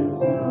white as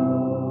snow.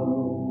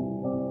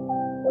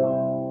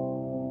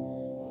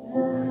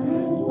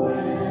 And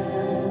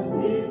when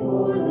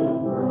before the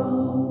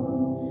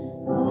throne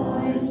I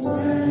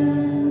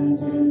stand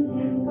in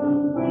him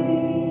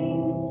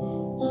complete,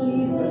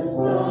 Jesus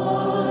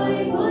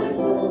died my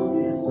soul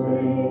to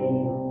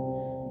save,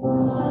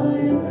 my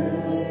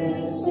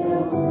lips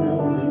shall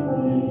still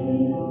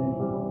repeat.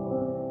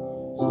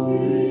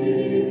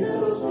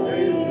 Jesus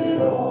paid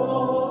it all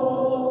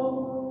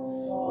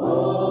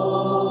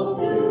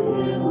to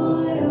him I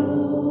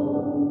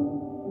owe.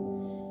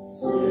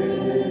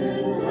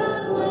 Sin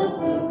had left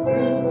the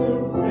crimson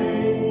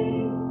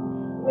stain,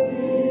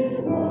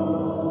 it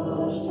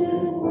washed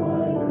it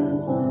white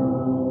as snow.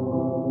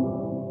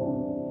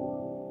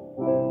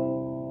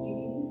 You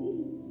may be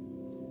seated.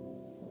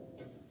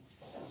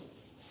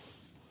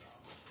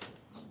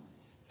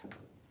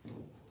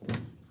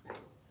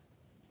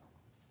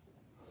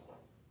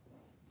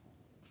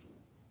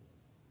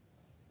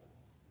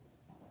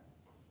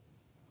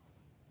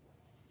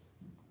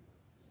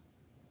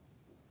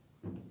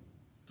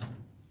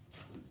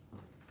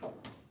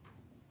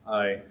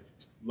 I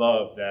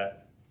love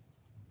that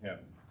hymn.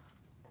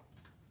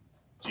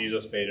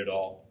 Jesus paid it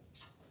all.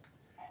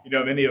 You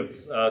know, many of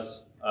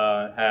us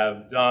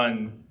have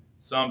done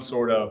some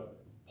sort of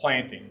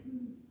planting.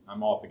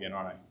 I'm off again,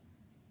 aren't I?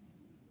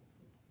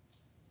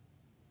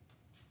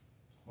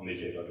 One of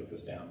these days I'll get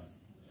this down.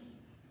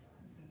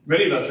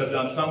 Many of us have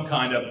done some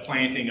kind of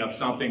planting of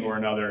something or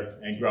another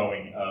and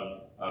growing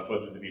of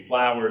whether it be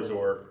flowers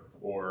or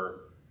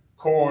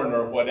corn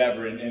or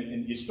whatever.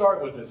 And you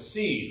start with a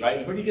seed,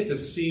 right? Where do you get the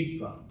seed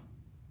from?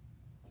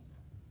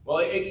 Well,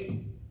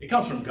 it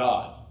comes from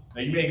God.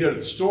 Now, you may go to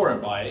the store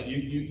and buy it.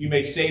 You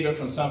may save it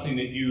from something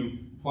that you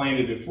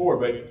planted before,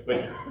 but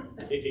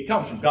it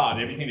comes from God.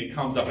 Everything that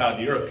comes up out of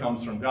the earth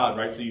comes from God,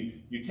 right? So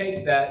you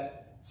take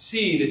that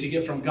seed that you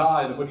get from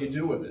God, and what do you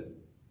do with it?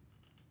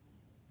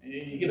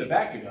 You give it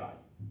back to God,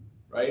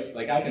 right?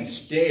 Like, I can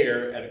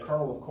stare at a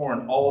kernel of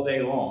corn all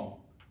day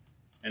long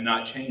and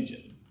not change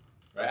it,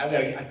 right? I've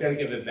got to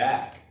give it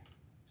back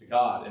to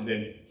God, and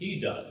then He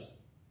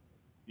does.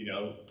 You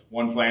know,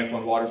 one plants,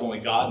 one waters, only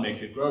God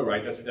makes it grow,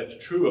 right?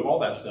 That's true of all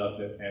that stuff.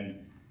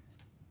 And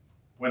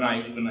when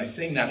I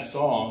sing that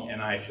song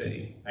and I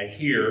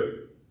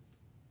hear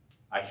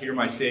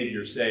my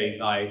Savior say,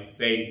 "Thy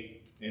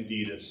faith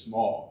indeed is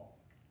small,"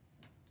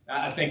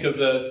 I think of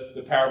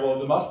the parable of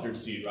the mustard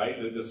seed,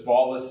 right? The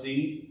smallest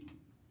seed,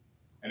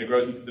 and it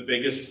grows into the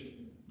biggest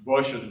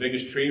bush or the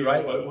biggest tree,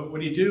 right? What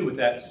do you do with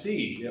that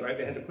seed? Right?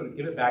 They had to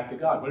give it back to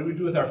God. What do we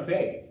do with our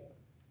faith?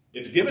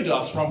 It's given to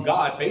us from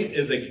God. Faith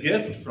is a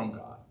gift from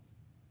God.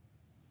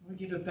 We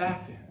give it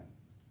back to Him,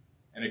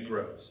 and it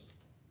grows.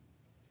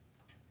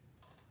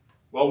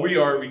 Well, we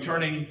are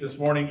returning this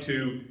morning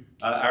to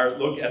our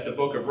look at the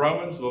book of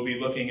Romans. We'll be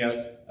looking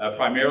at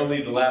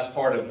primarily the last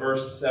part of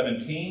verse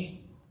 17.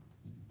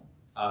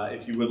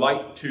 If you would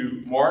like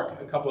to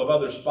mark a couple of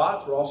other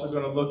spots, we're also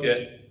going to look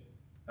at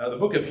the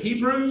book of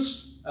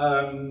Hebrews,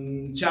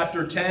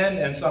 chapter 10,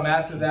 and some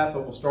after that,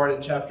 but we'll start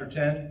at chapter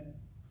 10,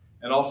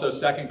 and also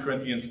 2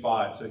 Corinthians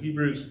 5. So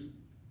Hebrews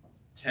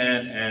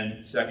 10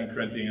 and 2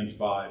 Corinthians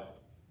 5.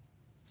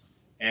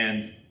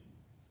 And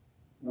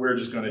we're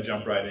just going to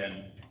jump right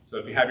in. So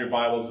if you have your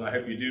Bibles, and I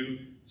hope you do,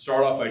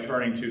 start off by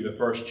turning to the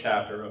first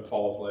chapter of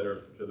Paul's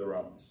letter to the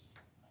Romans.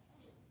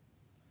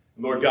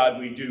 Lord God,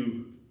 we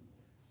do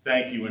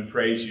thank you and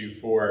praise you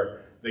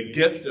for the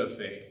gift of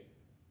faith,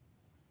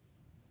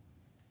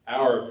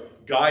 our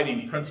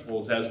guiding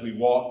principles as we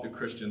walk the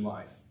Christian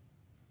life.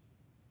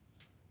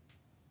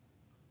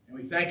 And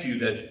we thank you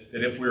that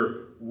if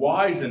we're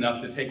wise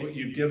enough to take what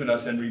you've given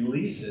us and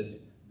release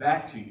it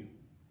back to you,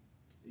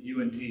 that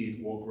you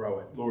indeed will grow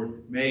it.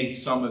 Lord, may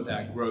some of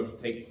that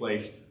growth take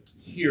place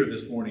here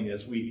this morning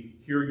as we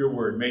hear your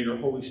word. May your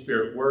Holy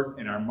Spirit work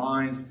in our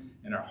minds,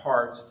 in our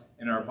hearts,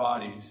 in our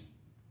bodies,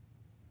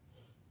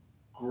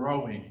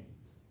 growing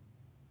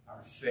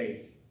our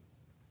faith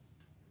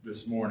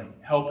this morning,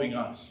 helping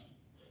us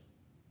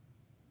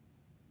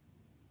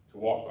to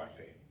walk by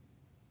faith.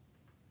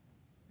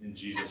 In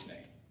Jesus' name,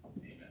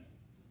 amen.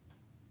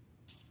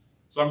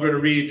 So I'm going to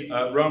read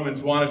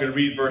Romans 1. I'm going to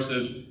read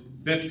verses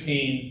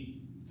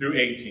 15 through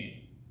 18.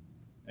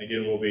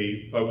 Again, we'll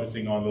be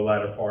focusing on the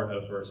latter part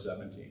of verse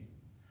 17.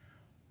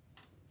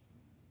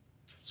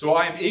 So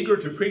I am eager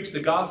to preach the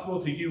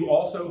gospel to you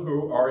also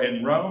who are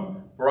in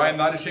Rome, for I am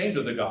not ashamed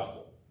of the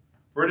gospel.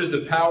 For it is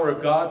the power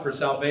of God for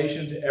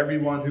salvation to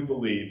everyone who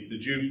believes, the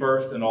Jew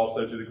first and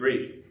also to the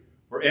Greek.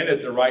 For in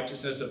it the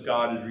righteousness of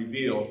God is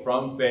revealed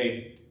from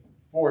faith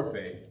for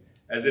faith.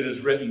 As it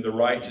is written, the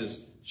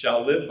righteous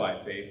shall live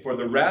by faith. For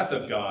the wrath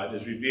of God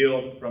is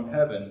revealed from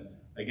heaven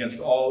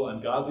against all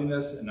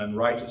ungodliness and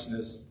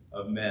unrighteousness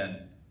of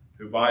men,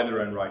 who by their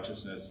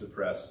unrighteousness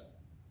suppress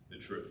the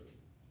truth.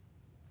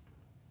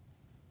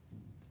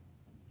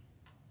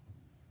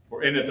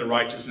 For in it the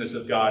righteousness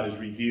of God is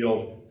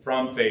revealed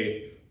from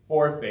faith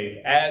for faith,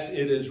 as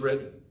it is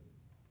written,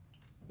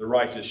 the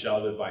righteous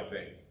shall live by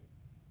faith.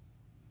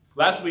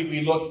 Last week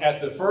we looked at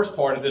the first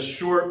part of this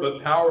short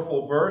but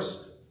powerful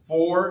verse.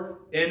 For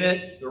in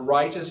it the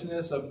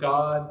righteousness of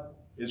God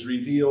is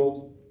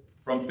revealed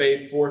from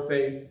faith for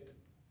faith.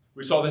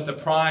 We saw that the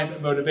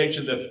prime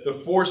motivation,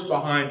 the force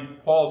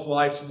behind Paul's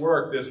life's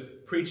work, this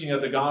preaching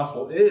of the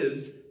gospel,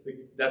 is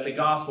that the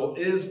gospel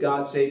is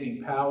God's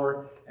saving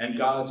power, and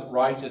God's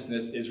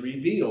righteousness is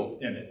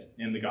revealed in it,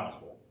 in the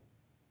gospel.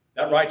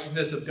 That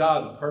righteousness of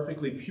God, the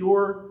perfectly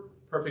pure,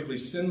 perfectly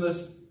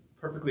sinless,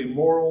 perfectly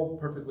moral,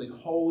 perfectly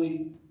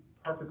holy,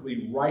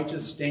 perfectly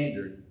righteous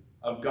standard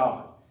of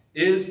God,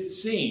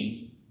 is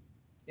seen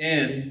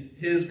in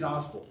his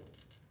gospel.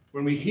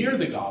 When we hear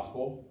the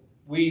gospel,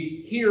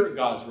 we hear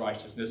God's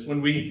righteousness.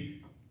 When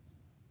we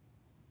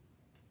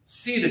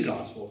see the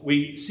gospel,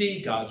 we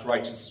see God's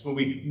righteousness. When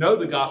we know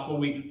the gospel,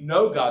 we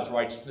know God's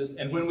righteousness.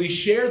 And when we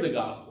share the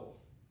gospel,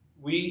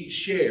 we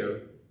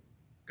share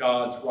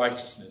God's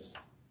righteousness.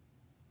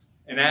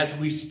 And as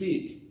we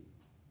speak,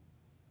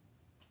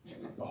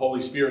 the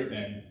Holy Spirit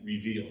then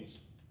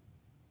reveals.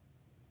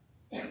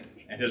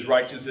 And his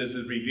righteousness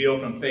is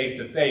revealed from faith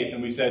to faith.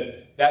 And we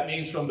said that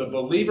means from the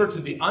believer to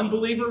the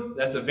unbeliever.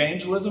 That's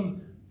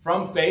evangelism.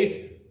 From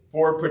faith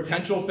for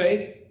potential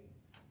faith.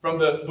 From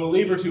the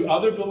believer to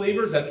other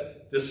believers, that's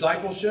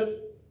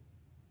discipleship.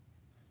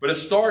 But it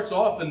starts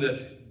off in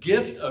the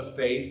gift of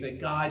faith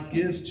that God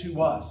gives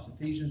to us.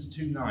 Ephesians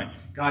 2:9.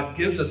 God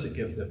gives us a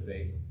gift of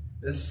faith,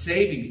 a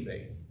saving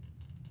faith.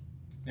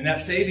 And that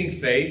saving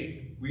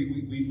faith,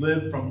 we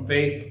live from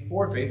faith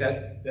for faith,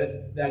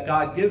 that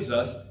God gives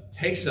us,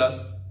 takes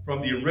us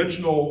from the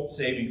original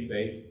saving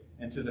faith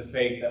into the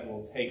faith that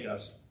will take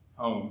us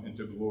home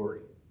into glory.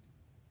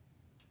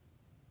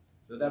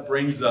 So that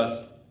brings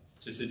us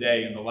to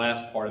today in the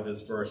last part of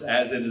this verse.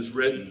 As it is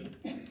written,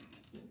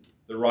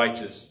 the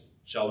righteous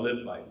shall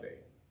live by faith.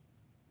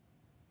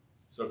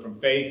 So from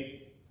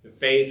faith to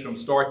faith, from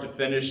start to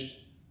finish,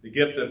 the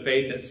gift of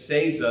faith that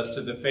saves us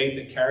to the faith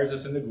that carries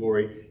us into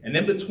glory. And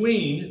in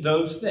between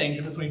those things,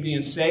 in between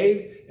being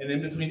saved and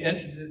in between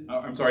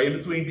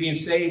being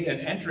saved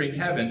and entering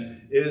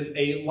heaven is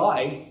a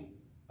life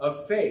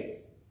of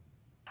faith.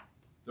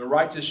 The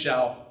righteous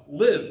shall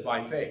live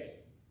by faith.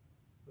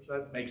 Which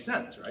that makes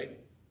sense, right?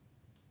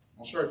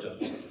 Well, sure it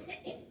does.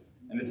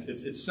 And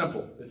it's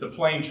simple. It's a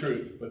plain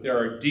truth, but there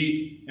are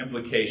deep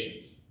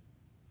implications.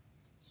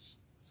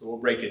 So we'll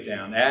break it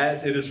down.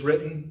 As it is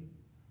written,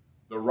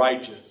 the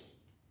righteous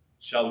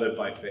shall live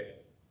by faith.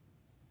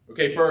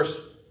 Okay,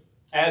 first,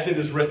 as it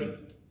is written.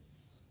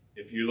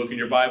 If you look in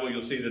your Bible,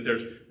 you'll see that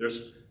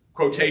there's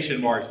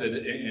quotation marks that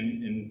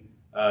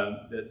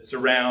that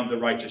surround the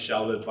righteous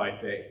shall live by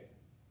faith.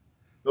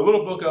 The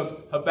little book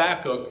of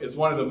Habakkuk is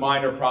one of the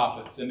minor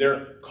prophets, and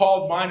they're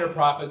called minor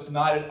prophets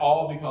not at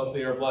all because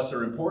they are of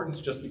lesser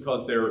importance, just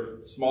because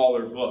they're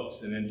smaller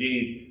books. And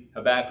indeed,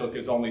 Habakkuk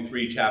is only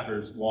 3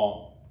 chapters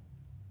long.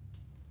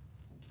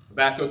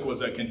 Habakkuk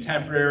was a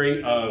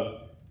contemporary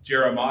of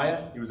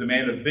Jeremiah. He was a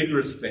man of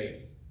vigorous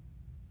faith.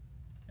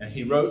 And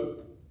he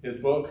wrote his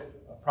book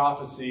of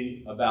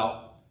prophecy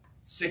about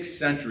 6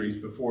 centuries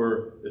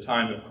before the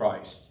time of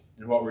Christ,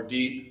 in what were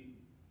deep,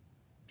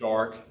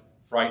 dark,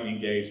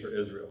 frightening days for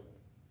Israel.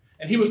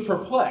 And he was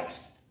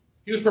perplexed.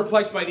 He was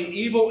perplexed by the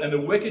evil and the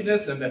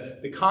wickedness and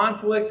the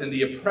conflict and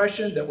the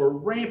oppression that were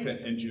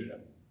rampant in Judah.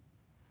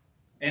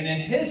 And in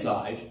his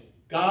eyes,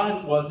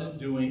 God wasn't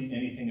doing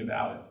anything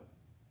about it.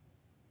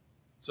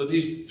 So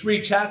these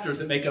 3 chapters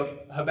that make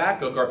up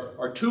Habakkuk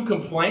are 2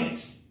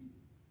 complaints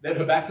that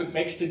Habakkuk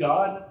makes to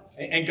God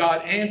and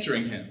God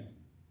answering him.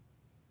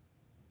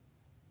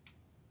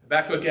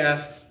 Habakkuk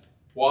asks,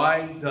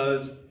 why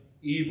does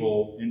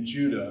evil in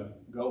Judah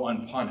go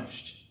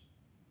unpunished?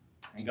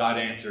 And God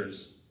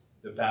answers,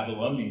 the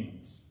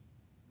Babylonians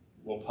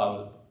will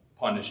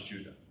punish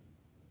Judah.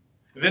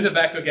 And then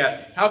Habakkuk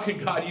asks, how can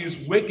God use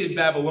wicked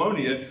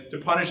Babylonia to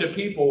punish a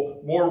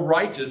people more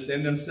righteous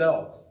than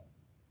themselves?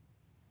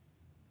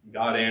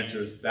 God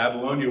answers,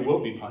 Babylonia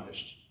will be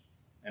punished,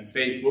 and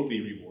faith will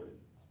be rewarded.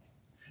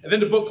 And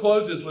then the book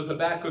closes with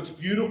Habakkuk's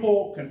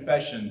beautiful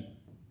confession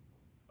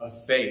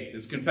of faith,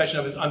 his confession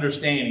of his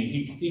understanding.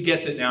 He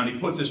gets it now, and he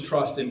puts his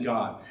trust in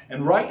God.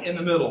 And right in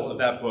the middle of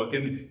that book,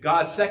 in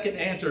God's second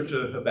answer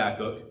to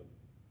Habakkuk,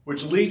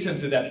 which leads him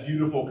to that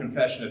beautiful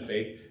confession of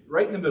faith,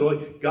 right in the middle,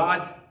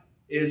 God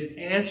is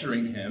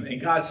answering him,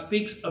 and God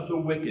speaks of the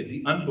wicked,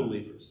 the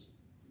unbelievers.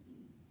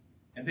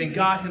 And then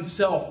God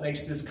himself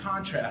makes this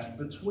contrast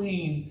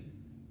between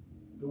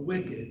the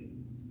wicked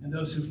and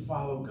those who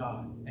follow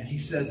God. And he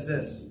says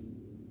this,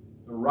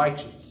 the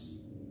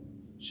righteous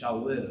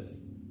shall live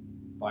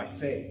by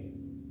faith.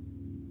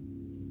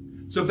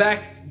 So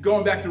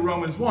going back to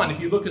Romans 1,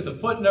 if you look at the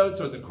footnotes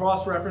or the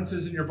cross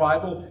references in your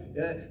Bible,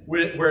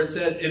 where it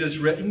says it is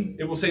written,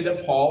 it will say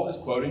that Paul is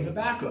quoting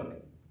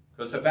Habakkuk,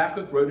 because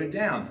Habakkuk wrote it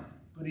down.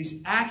 But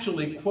he's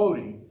actually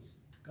quoting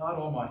God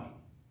Almighty.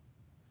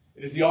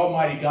 It is the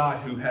Almighty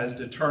God who has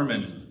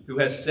determined, who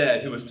has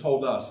said, who has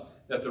told us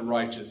that the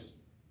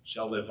righteous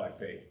shall live by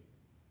faith.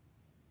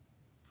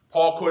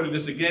 Paul quoted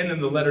this again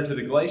in the letter to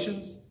the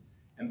Galatians,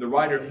 and the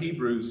writer of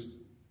Hebrews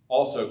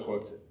also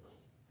quotes it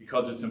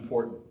because it's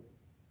important.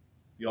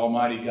 The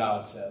Almighty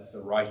God says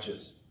the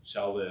righteous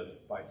shall live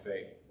by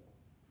faith.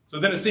 So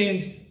then it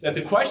seems that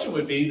the question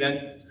would be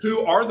then,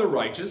 who are the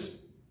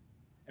righteous,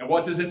 and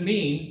what does it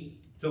mean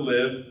to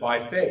live by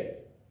faith?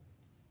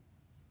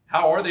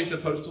 How are they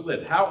supposed to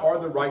live? How are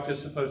the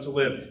righteous supposed to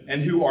live?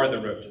 And who are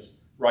the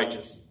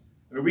righteous?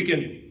 I mean, we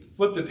can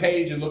flip the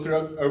page and look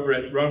over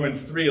at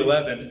Romans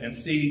 3:11 and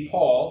see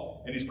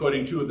Paul, and he's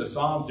quoting 2 of the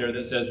Psalms there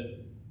that says,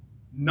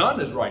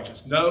 none is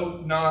righteous. No,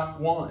 not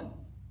one.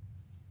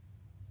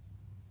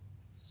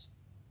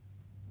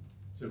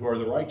 So who are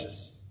the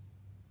righteous?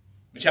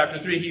 In chapter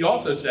 3, he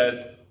also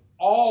says,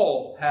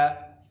 all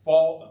have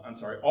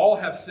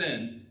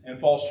sinned and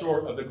fall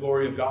short of the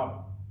glory of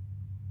God.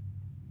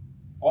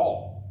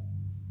 All.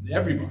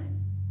 Everybody.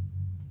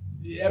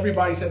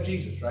 Everybody except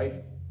Jesus,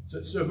 right?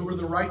 So who are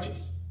the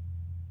righteous?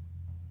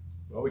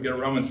 Well, we go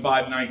to Romans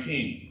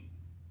 5:19.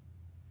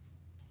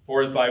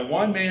 For as by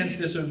one man's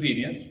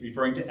disobedience,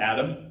 referring to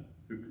Adam,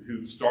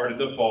 who started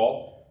the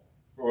fall,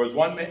 for as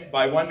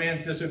by one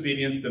man's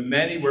disobedience the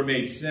many were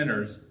made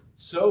sinners,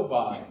 so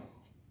by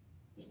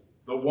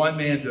the one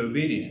man's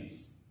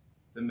obedience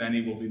the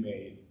many will be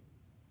made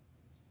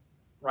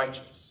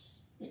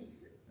righteous.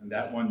 And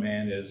that one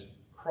man is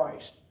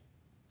Christ.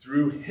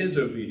 Through his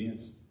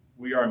obedience,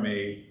 we are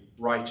made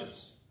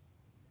righteous.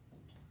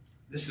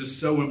 This is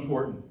so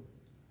important.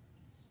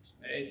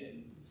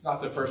 It's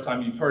not the first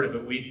time you've heard it,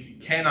 but we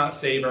cannot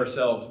save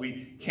ourselves.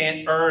 We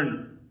can't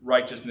earn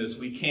righteousness.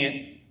 We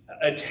can't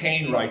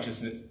attain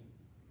righteousness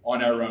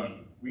on our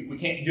own. We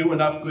can't do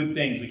enough good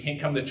things. We can't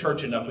come to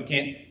church enough. We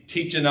can't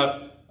teach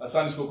enough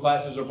Sunday school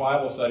classes or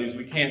Bible studies.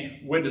 We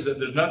can't witness it.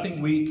 There's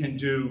nothing we can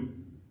do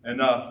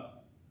enough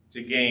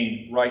to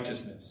gain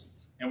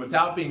righteousness. And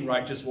without being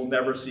righteous, we'll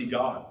never see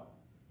God.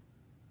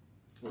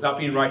 Without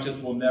being righteous,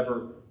 we'll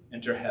never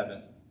enter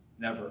heaven.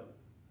 Never.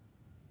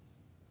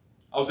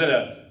 I was at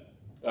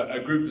a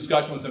group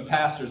discussion with some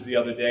pastors the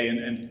other day,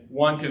 and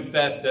one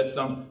confessed that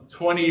some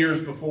 20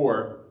 years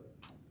before,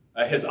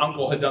 his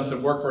uncle had done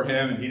some work for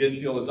him, and he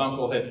didn't feel his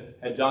uncle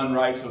had done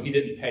right, so he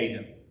didn't pay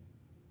him.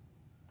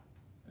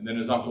 And then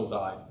his uncle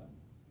died.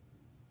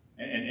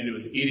 And it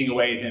was eating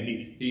away at him.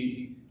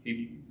 He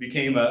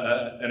became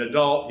an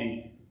adult.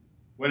 He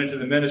went into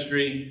the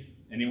ministry,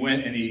 and he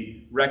went and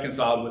he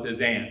reconciled with his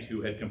aunt,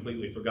 who had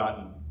completely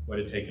forgotten what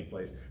had taken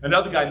place.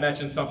 Another guy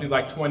mentioned something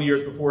like 20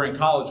 years before in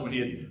college when he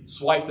had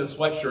swiped a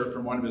sweatshirt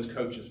from one of his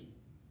coaches.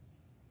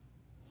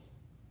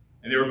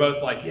 And they were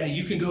both like, yeah,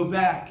 you can go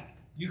back.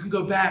 You can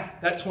go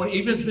back. Even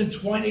if it's been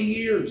 20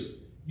 years,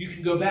 you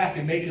can go back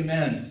and make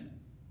amends.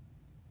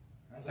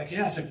 I was like,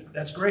 yeah,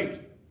 that's great.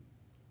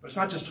 But it's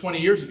not just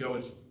 20 years ago,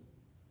 it's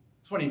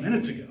 20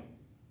 minutes ago.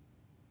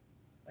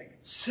 Like,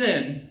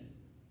 sin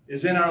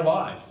is in our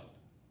lives.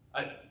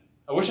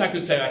 I wish I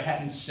could say I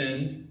hadn't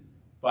sinned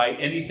by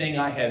anything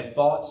I had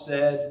thought,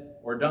 said,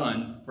 or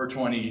done for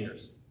 20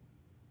 years.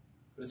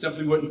 But it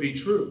simply wouldn't be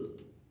true.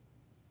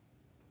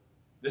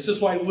 This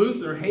is why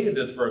Luther hated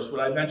this verse,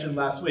 what I mentioned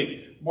last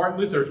week. Martin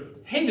Luther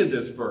hated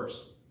this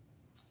verse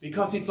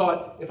because he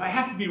thought, if I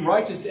have to be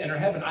righteous to enter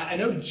heaven, I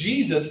know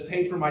Jesus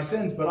paid for my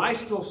sins, but I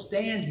still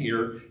stand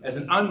here as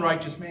an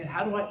unrighteous man.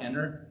 How do I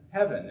enter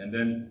heaven? And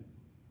then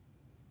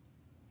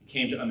he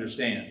came to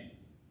understand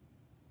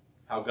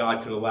how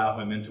God could allow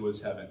him into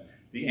his heaven.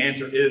 The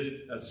answer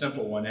is a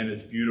simple one, and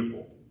it's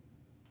beautiful.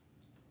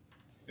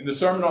 In the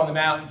Sermon on the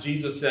Mount,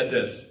 Jesus said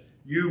this: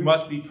 you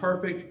must be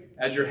perfect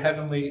as your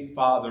heavenly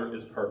Father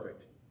is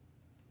perfect.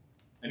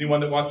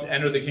 Anyone that wants to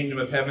enter the kingdom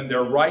of heaven,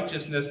 their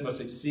righteousness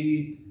must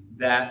exceed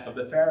that of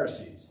the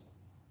Pharisees.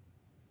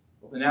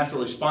 Well, the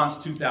natural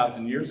response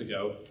 2,000 years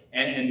ago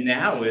and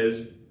now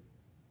is,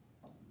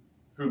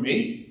 who,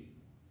 me?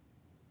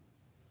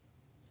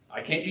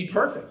 I can't be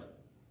perfect.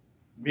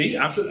 Me?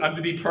 I'm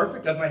to be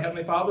perfect as my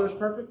heavenly Father is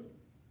perfect?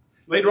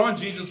 Later on,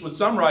 Jesus would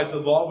summarize the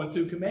law with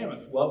 2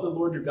 commandments. Love the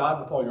Lord your God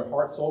with all your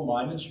heart, soul,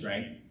 mind, and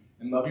strength,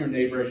 and love your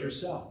neighbor as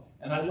yourself.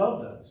 And I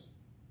love those.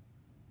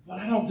 But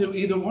I don't do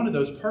either one of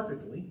those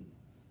perfectly.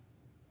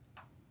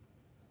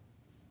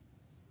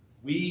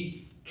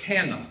 We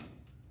cannot.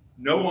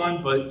 No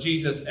one but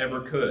Jesus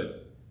ever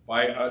could,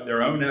 by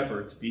their own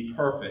efforts, be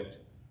perfect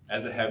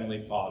as the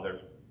Heavenly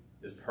Father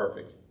is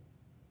perfect.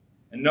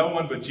 And no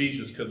one but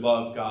Jesus could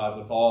love God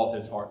with all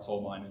his heart,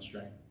 soul, mind, and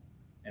strength,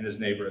 and his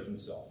neighbor as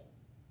himself.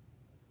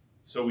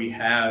 So we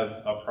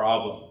have a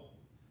problem.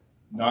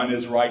 None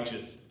is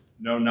righteous.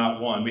 No, not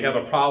one. We have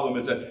a problem.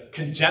 It's a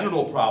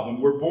congenital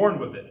problem. We're born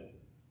with it.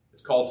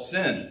 It's called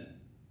sin.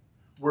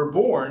 We're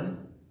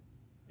born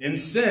in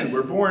sin.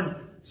 We're born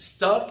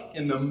stuck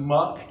in the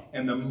muck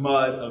and the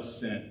mud of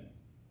sin.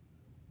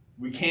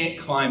 We can't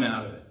climb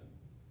out of it.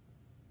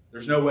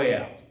 There's no way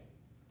out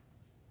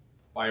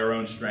by our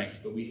own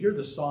strength. But we hear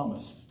the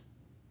psalmist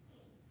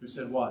who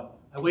said what?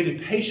 I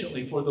waited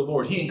patiently for the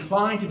Lord. He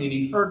inclined to me and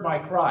he heard my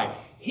cry.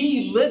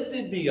 He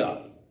lifted me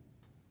up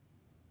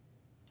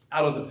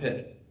out of the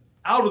pit,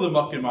 out of the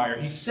muck and mire.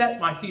 He set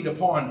my feet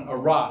upon a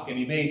rock and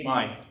he made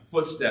my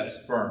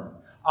footsteps firm.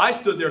 I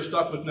stood there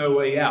stuck with no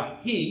way out.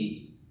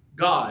 He,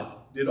 God,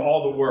 did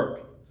all the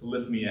work to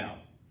lift me out.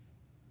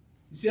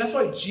 You see, that's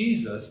why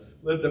Jesus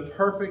lived a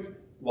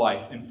perfect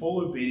life in full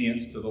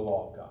obedience to the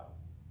law of God.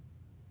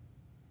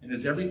 In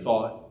his every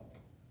thought,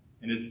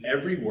 in his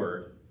every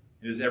word,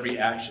 in his every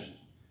action.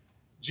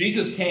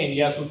 Jesus came,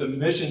 yes, with a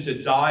mission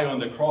to die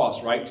on the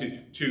cross, right?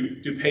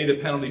 To pay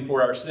the penalty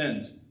for our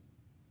sins.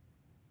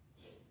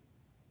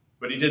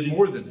 But he did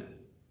more than that.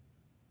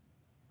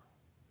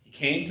 He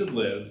came to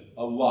live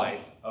a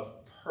life of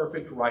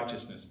perfect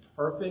righteousness.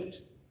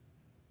 Perfect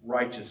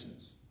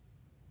righteousness.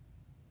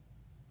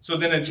 So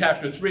then in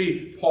chapter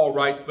 3, Paul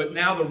writes, but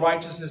now the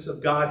righteousness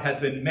of God has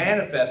been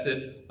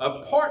manifested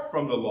apart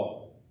from the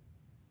law.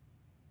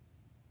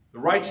 The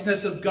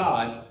righteousness of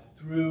God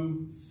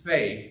through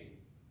faith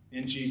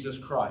in Jesus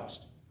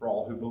Christ for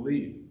all who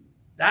believe.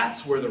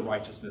 That's where the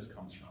righteousness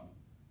comes from.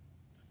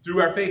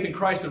 Through our faith in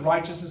Christ, the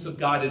righteousness of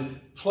God is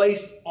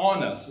placed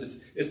on us.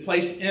 It's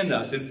placed in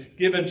us. It's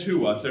given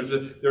to us. There's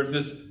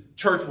this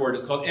church word.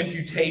 It's called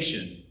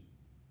imputation.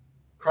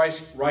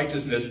 Christ's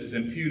righteousness is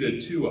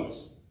imputed to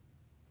us.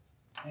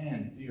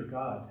 And, dear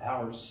God,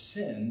 our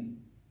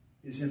sin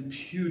is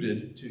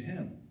imputed to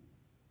him.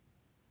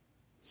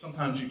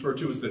 Sometimes referred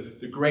to as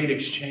the great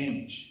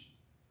exchange.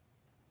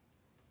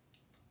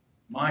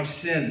 My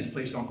sin is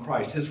placed on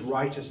Christ. His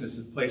righteousness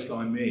is placed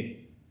on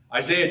me.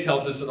 Isaiah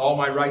tells us that all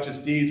my righteous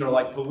deeds are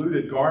like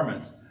polluted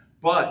garments.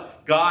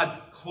 But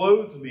God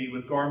clothed me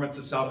with garments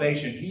of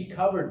salvation. He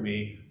covered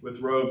me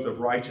with robes of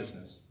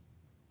righteousness.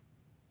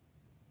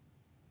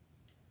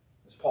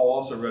 As Paul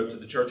also wrote to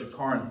the church at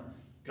Corinth,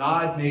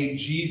 God made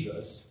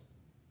Jesus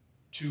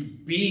to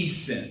be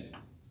sin.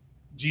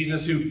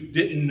 Jesus, who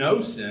didn't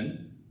know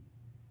sin,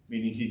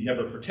 meaning he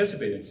never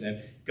participated in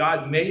sin,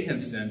 God made him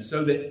sin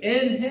so that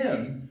in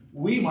him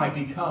we might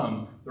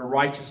become the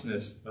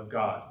righteousness of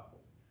God.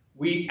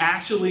 We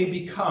actually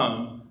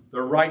become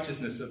the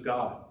righteousness of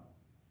God.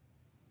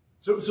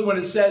 So when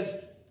it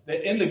says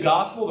that in the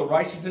gospel the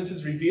righteousness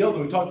is revealed,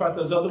 and we talked about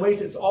those other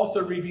ways, it's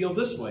also revealed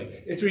this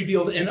way. It's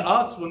revealed in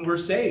us when we're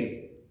saved.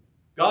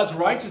 God's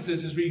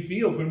righteousness is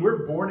revealed when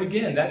we're born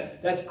again.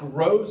 That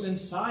grows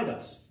inside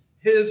us.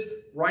 His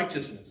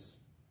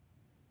righteousness.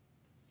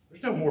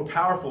 There's no more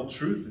powerful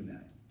truth than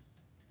that.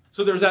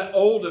 So there's that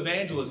old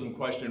evangelism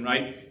question,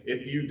 right?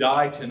 If you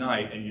died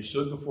tonight and you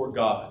stood before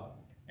God,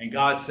 and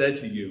God said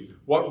to you,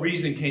 what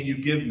reason can you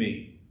give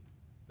me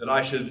that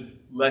I should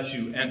let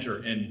you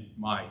enter in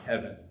my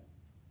heaven?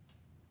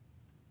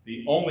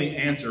 The only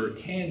answer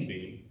can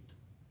be,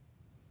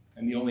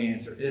 and the only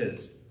answer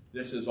is,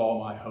 this is all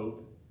my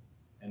hope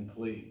and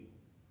plea.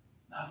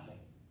 Nothing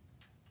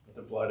but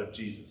the blood of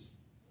Jesus.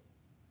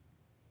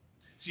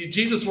 See,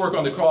 Jesus' work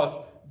on the cross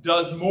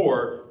does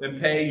more than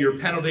pay your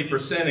penalty for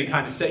sin and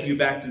kind of set you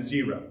back to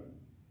zero.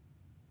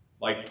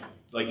 Like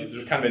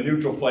there's kind of a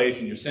neutral place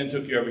and your sin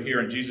took you over here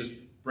and Jesus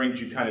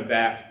brings you kind of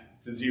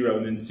back to zero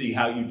and then see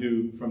how you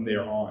do from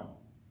there on.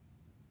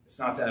 It's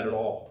not that at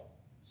all.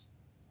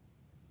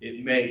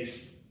 It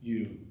makes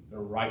you the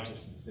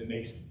righteousness. It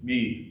makes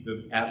me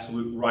the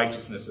absolute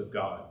righteousness of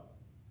God.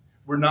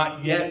 We're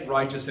not yet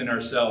righteous in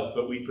ourselves,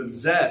 but we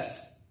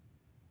possess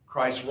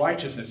Christ's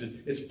righteousness.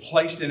 It's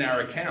placed in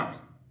our account.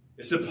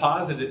 It's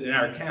deposited in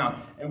our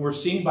account. And we're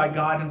seen by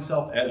God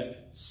himself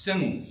as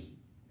sinless,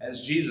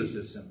 as Jesus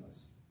is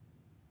sinless.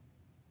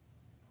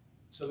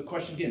 So the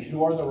question again,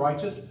 who are the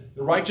righteous?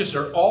 The righteous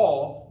are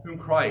all whom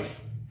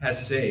Christ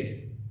has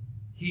saved.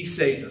 He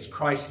saves us.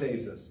 Christ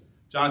saves us.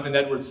 Jonathan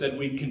Edwards said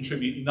we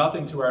contribute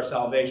nothing to our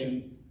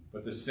salvation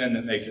but the sin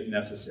that makes it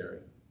necessary.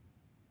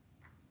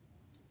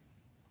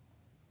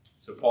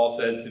 So Paul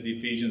said to the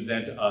Ephesians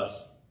and to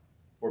us,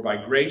 for by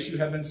grace you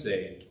have been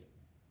saved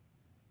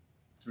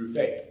through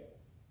faith.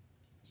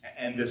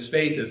 And this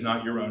faith is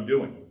not your own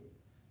doing.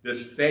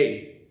 This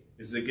faith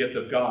is the gift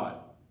of God,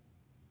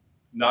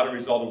 not a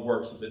result of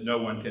works so that no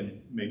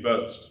one may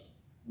boast.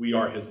 We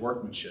are his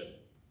workmanship.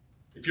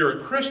 If you're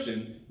a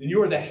Christian, then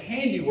you are the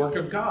handiwork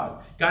of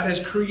God. God has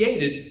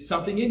created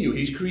something in you.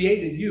 He's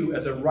created you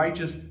as a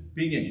righteous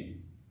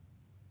being.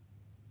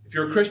 If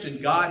you're a Christian,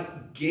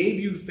 God gave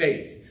you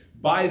faith.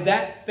 By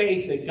that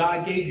faith that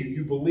God gave you,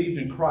 you believed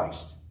in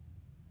Christ.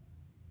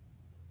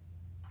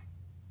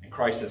 And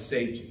Christ has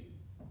saved you.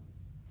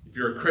 If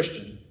you're a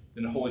Christian,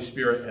 then the Holy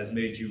Spirit has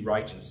made you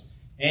righteous.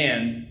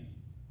 And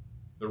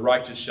the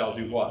righteous shall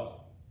do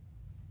what?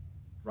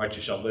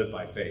 Righteous shall live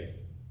by faith.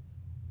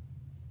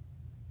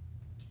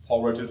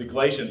 Paul wrote to the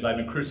Galatians, I've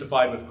been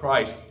crucified with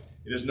Christ.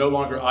 It is no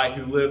longer I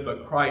who live,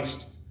 but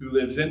Christ who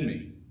lives in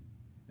me.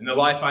 In the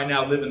life I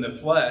now live in the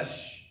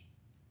flesh,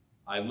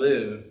 I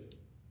live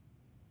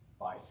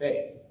by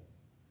faith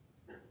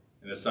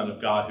in the Son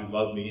of God who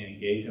loved me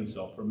and gave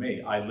himself for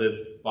me. I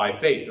live by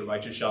faith. The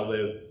righteous shall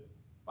live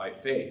by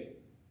faith.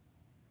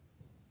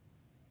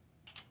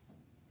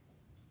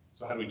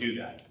 So how do we do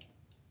that?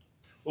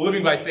 Well,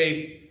 living by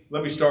faith,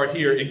 let me start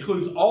here,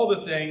 includes all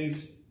the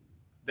things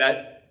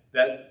that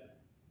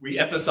we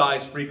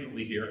emphasize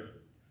frequently here.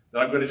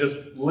 That I'm going to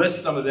just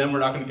list some of them. We're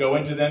not going to go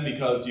into them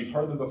because you've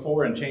heard them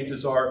before and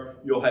chances are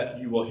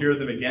you will hear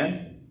them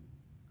again.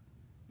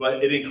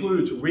 But it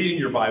includes reading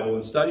your Bible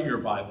and studying your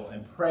Bible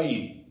and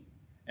praying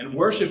and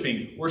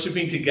worshiping.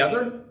 Worshiping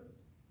together,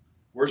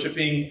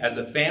 worshiping as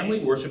a family,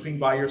 worshiping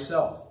by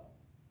yourself.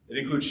 It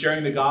includes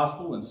sharing the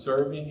gospel and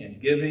serving and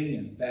giving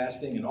and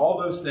fasting and all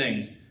those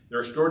things that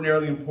are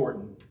extraordinarily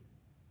important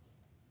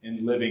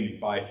in living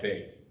by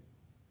faith.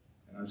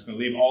 And I'm just going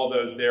to leave all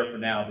those there for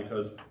now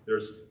because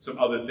there's some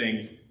other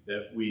things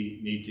that we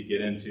need to get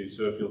into.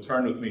 So if you'll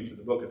turn with me to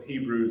the book of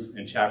Hebrews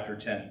in chapter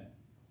 10.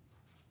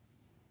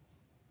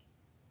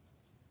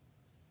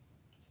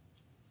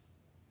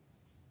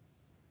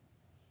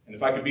 And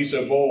if I could be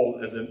so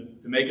bold as to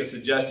make a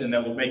suggestion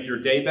that will make your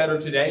day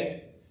better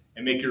today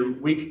and make your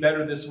week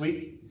better this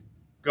week,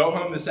 go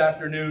home this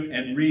afternoon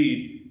and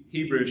read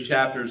Hebrews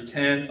chapters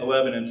 10,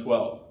 11, and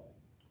 12.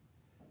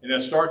 And then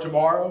start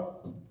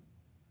tomorrow,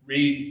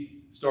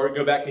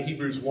 go back to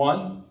Hebrews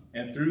 1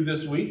 and through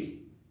this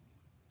week,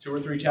 2 or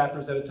 3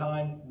 chapters at a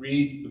time,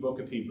 read the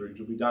book of Hebrews.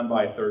 You'll be done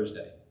by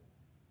Thursday.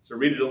 So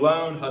read it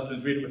alone.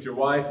 Husbands, read it with your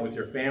wife and with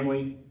your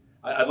family.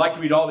 I'd like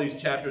to read all these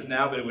chapters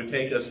now, but it would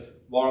take us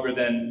longer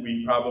than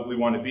we probably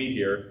want to be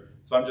here.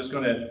 So I'm just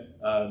going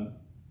to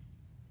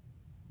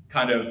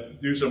kind of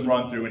do some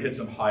run through and hit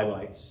some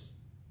highlights.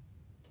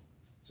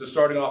 So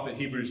starting off at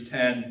Hebrews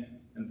 10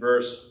 and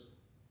verse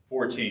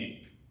 14.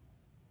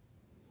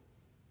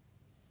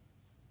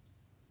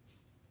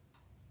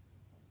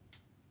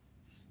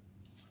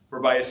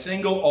 For by a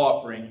single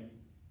offering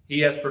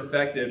he has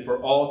perfected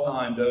for all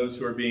time those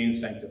who are being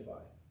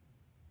sanctified.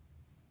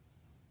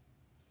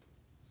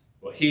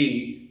 Well,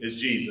 he is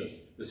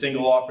Jesus. The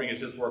single offering is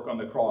his work on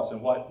the cross.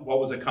 And what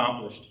was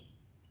accomplished?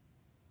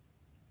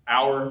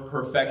 Our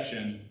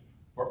perfection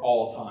for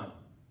all time.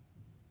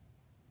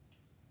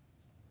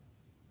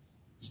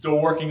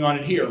 Still working on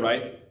it here,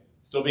 right?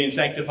 Still being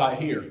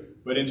sanctified here.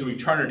 But into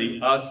eternity,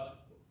 us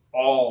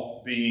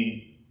all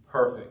being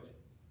perfect.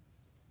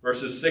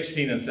 Verses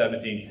 16 and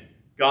 17.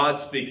 God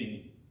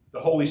speaking. The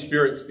Holy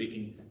Spirit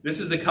speaking. This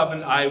is the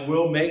covenant I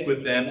will make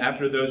with them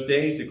after those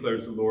days,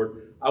 declares the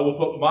Lord. I will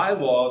put my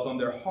laws on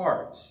their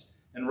hearts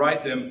and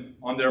write them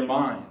on their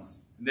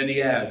minds. And then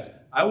he adds,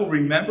 I will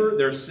remember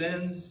their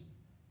sins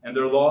and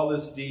their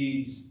lawless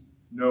deeds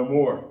no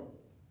more.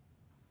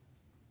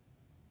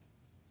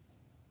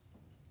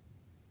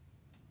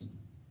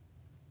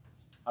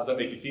 How's that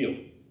make you feel?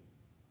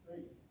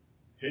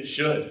 It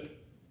should.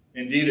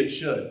 Indeed, it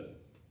should.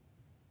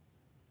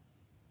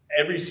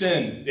 Every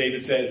sin,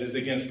 David says, is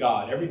against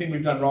God. Everything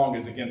we've done wrong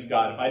is against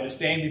God. If I had to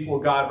stand before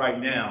God right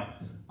now,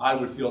 I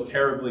would feel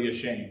terribly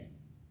ashamed.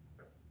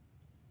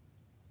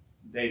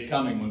 The day's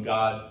coming when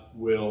God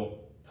will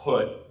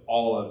put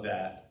all of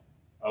that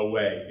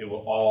away. It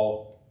will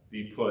all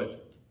be put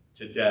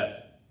to death.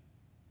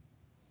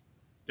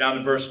 Down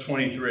to verse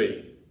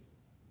 23.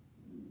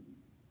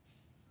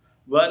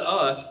 Let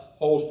us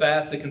hold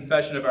fast the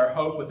confession of our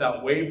hope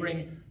without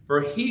wavering,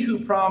 for he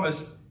who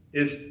promised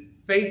is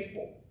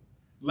faithful.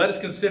 Let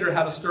us consider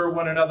how to stir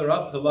one another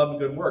up to love and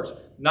good works,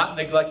 not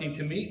neglecting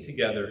to meet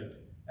together,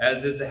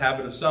 as is the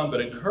habit of some,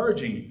 but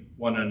encouraging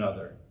one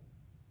another.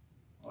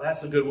 Well,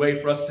 that's a good way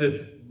for us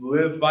to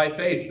live by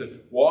faith,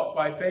 to walk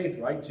by faith,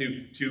 right?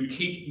 To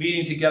keep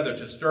meeting together,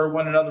 to stir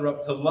one another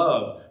up to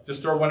love, to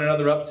stir one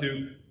another up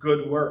to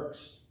good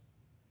works.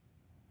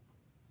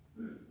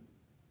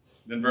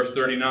 Then verse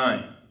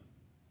 39.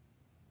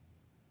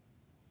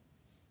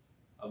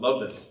 I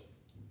love this.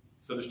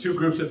 So there's two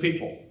groups of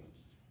people.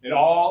 In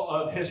all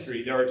of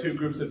history, there are two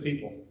groups of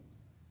people.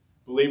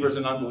 Believers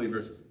and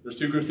unbelievers. There's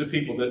two groups of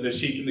people, the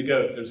sheep and the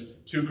goats. There's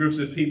two groups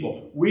of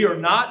people. We are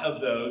not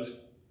of those.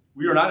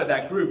 We are not of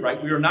that group,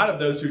 right? We are not of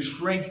those who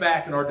shrink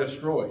back and are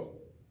destroyed.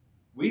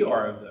 We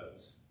are of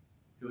those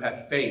who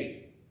have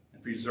faith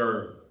and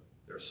preserve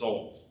their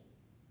souls.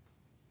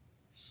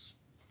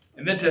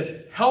 And then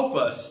to help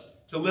us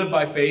to live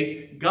by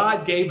faith,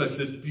 God gave us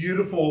this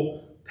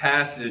beautiful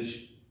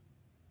passage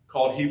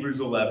called Hebrews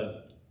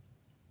 11,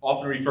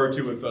 often referred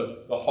to as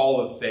the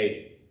Hall of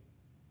Faith.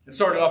 And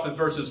starting off with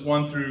verses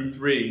 1 through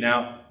 3.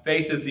 Now,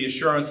 faith is the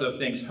assurance of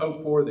things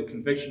hoped for, the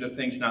conviction of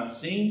things not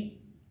seen.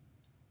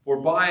 For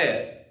by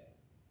it,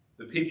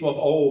 the people of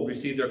old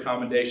received their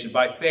commendation.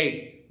 By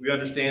faith, we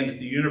understand that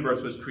the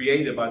universe was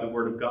created by the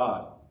word of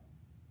God,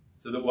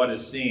 so that what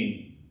is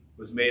seen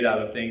was not made out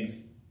of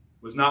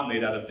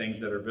things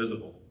that are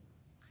visible.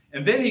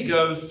 And then he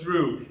goes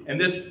through,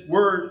 and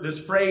this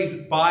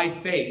phrase, by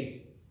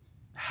faith,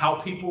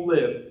 how people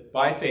live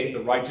by faith,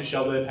 the righteous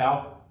shall live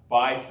how?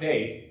 By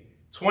faith.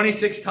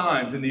 26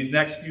 times in these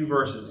next few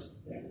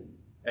verses,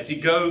 as he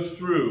goes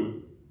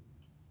through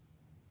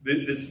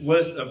this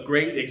list of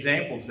great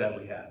examples that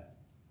we have.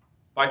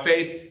 By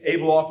faith,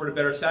 Abel offered a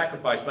better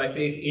sacrifice. By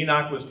faith,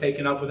 Enoch was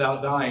taken up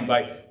without dying.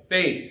 By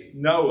faith,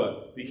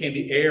 Noah became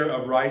the heir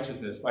of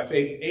righteousness. By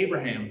faith,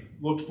 Abraham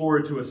looked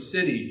forward to a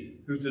city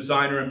whose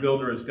designer and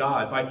builder is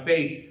God. By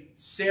faith,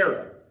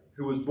 Sarah,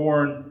 who was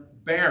born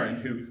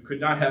barren, who could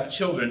not have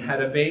children,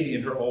 had a baby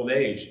in her old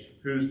age,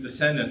 whose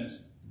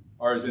descendants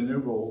are as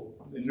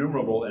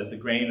innumerable as the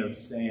grain of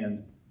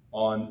sand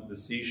on the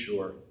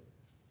seashore.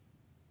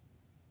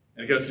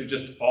 And it goes through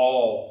just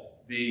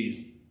all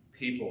these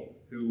people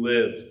who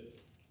lived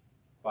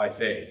by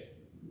faith.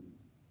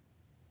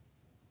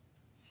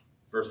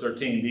 Verse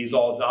 13, these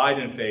all died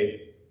in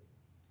faith,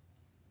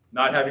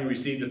 not having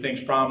received the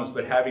things promised,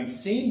 but having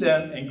seen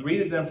them and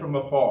greeted them from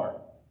afar.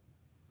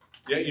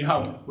 Yeah, you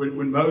know,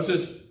 when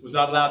Moses was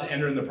not allowed to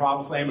enter in the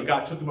promised land, but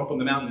God took him up on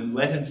the mountain and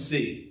let him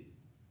see.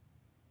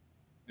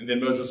 And then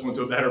Moses went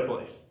to a better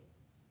place.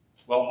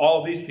 Well,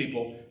 all of these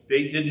people,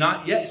 they did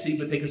not yet see,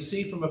 but they could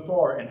see from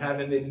afar, and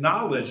having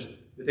acknowledged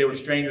that they were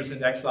strangers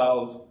and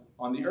exiles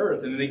on the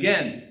earth. And then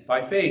again,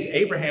 by faith,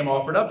 Abraham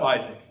offered up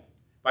Isaac.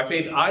 By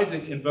faith,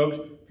 Isaac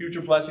invoked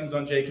future blessings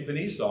on Jacob and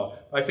Esau.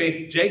 By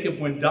faith, Jacob,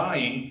 when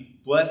dying,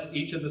 blessed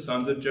each of the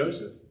sons of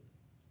Joseph.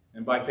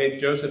 And by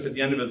faith, Joseph, at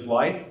the end of his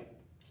life,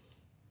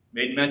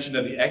 made mention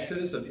of the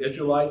exodus of the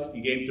Israelites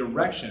and gave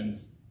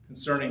directions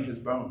concerning his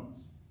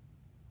bones.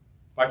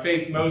 By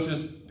faith,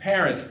 Moses'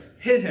 parents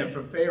hid him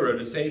from Pharaoh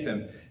to save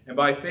him. And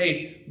by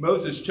faith,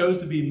 Moses chose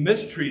to be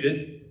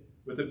mistreated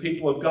with the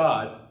people of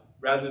God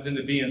rather than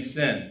to be in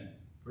sin,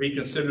 for he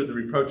considered the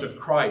reproach of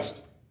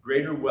Christ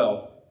greater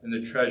wealth than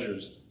the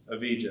treasures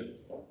of Egypt.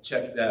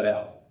 Check that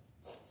out.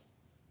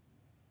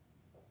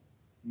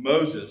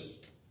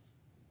 Moses,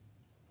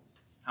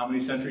 how many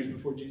centuries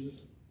before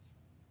Jesus?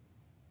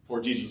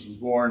 before Jesus was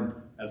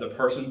born as a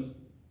person,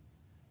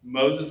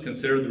 Moses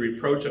considered the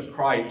reproach of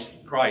Christ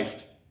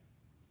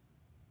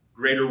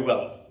greater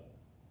wealth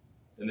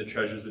than the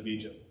treasures of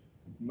Egypt.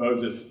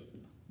 Moses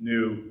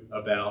knew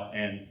about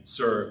and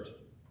served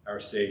our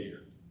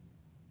Savior.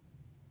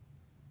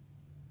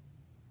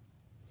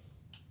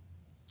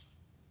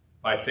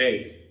 By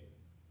faith,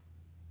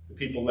 the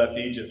people left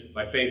Egypt.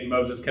 By faith,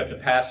 Moses kept the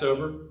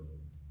Passover.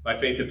 By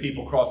faith, the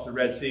people crossed the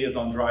Red Sea as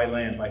on dry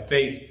land. By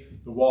faith,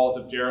 the walls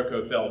of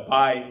Jericho fell.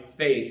 By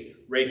faith,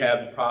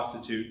 Rahab the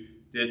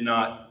prostitute did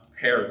not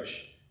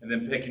perish. And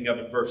then picking up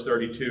at verse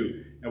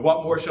 32, and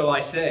what more shall I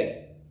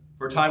say?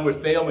 For time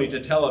would fail me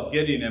to tell of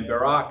Gideon and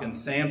Barak and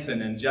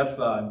Samson and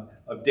Jephthah, and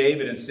of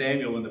David and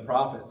Samuel and the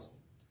prophets,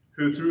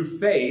 who through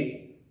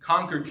faith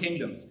conquered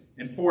kingdoms,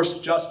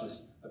 enforced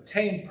justice,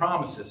 obtained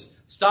promises,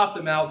 stopped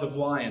the mouths of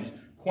lions,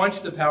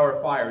 quenched the power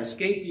of fire,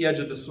 escaped the edge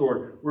of the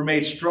sword, were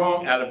made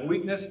strong out of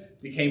weakness,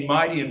 became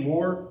mighty in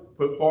war,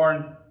 put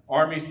foreign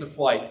armies to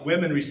flight.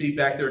 Women received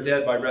back their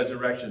dead by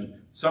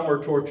resurrection. Some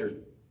were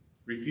tortured,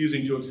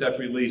 refusing to accept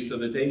release so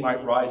that they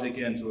might rise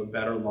again to a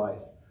better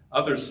life.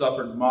 Others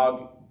suffered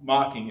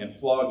mocking and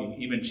flogging,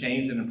 even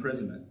chains and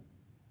imprisonment.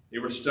 They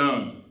were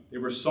stoned. They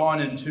were sawn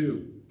in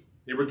two.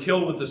 They were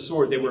killed with the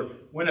sword. They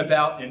went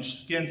about in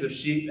skins of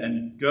sheep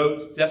and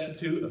goats,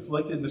 destitute,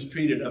 afflicted,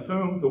 mistreated, of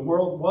whom the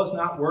world was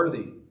not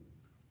worthy,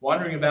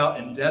 wandering about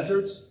in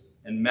deserts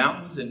and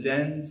mountains and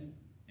dens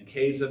and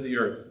caves of the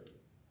earth.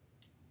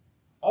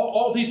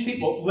 All these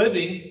people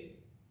living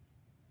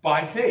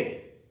by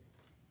faith.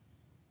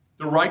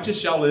 The righteous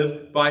shall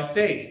live by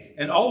faith.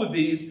 And all of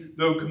these,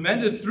 though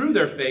commended through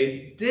their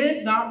faith,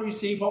 did not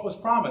receive what was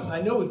promised. I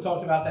know we've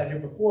talked about that here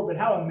before, but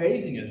how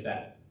amazing is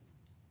that?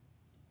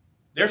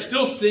 They're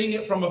still seeing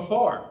it from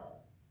afar.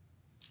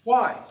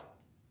 Why?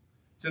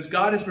 Since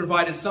God has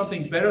provided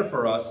something better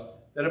for us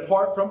that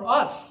apart from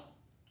us,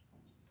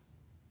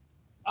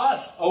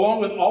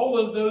 along with all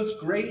of those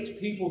great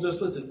people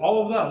just listed,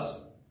 all of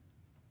us,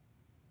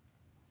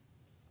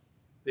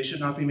 they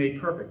should not be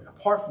made perfect.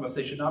 Apart from us,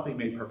 they should not be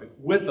made perfect.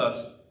 With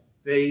us,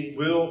 they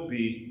will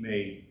be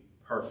made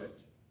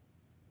perfect.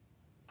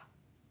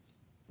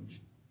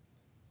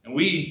 And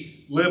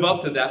we live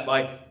up to that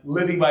by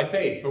living by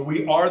faith. For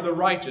we are the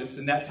righteous,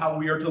 and that's how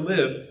we are to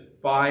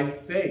live, by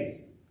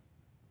faith.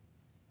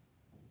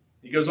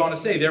 He goes on to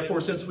say, therefore,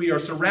 since we are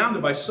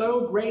surrounded by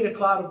so great a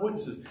cloud of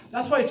witnesses.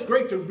 That's why it's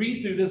great to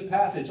read through this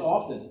passage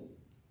often.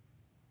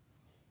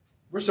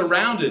 We're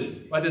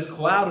surrounded by this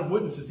cloud of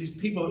witnesses, these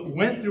people that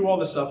went through all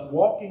this stuff,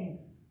 walking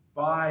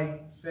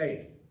by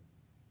faith.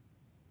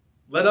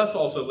 Let us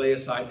also lay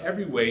aside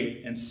every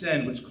weight and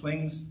sin which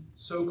clings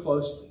so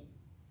closely.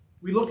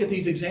 We look at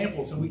these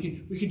examples and we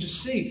can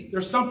just see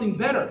there's something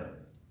better.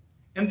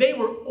 And they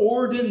were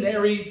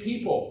ordinary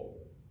people.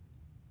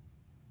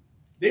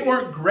 They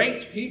weren't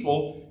great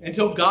people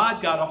until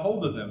God got a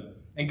hold of them.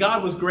 And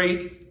God was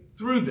great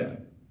through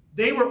them.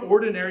 They were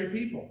ordinary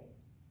people.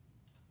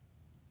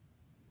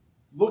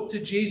 Look to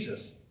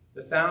Jesus,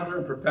 the founder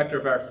and perfecter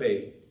of our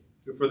faith,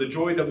 who for the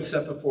joy that was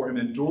set before him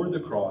endured the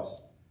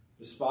cross,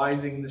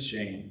 despising the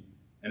shame,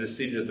 and is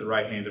seated at the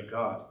right hand of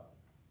God.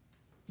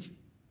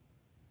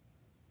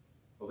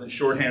 Well, then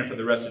shorthand for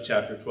the rest of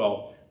chapter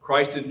 12.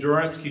 Christ's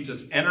endurance keeps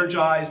us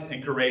energized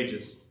and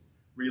courageous.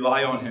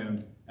 Rely on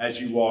him as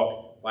you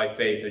walk by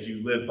faith, as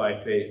you live by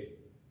faith.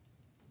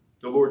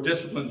 The Lord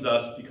disciplines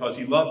us because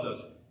he loves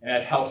us, and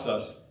it helps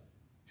us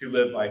to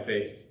live by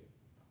faith.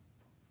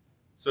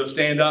 So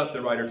stand up,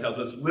 the writer tells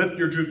us, lift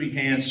your drooping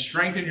hands,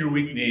 strengthen your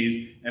weak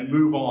knees, and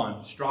move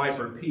on. Strive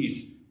for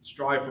peace,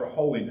 strive for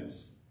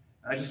holiness.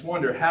 And I just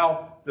wonder,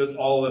 how does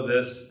all of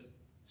this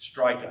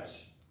strike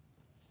us?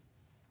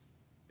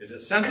 Is it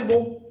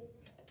sensible,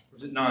 or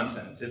is it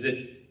nonsense? Is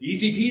it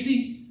easy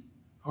peasy,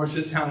 or does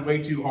it sound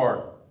way too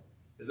hard?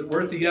 Is it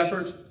worth the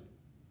effort,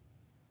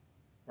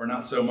 or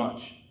not so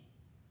much?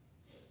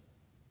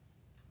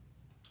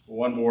 Well,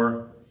 one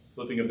more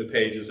flipping of the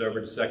pages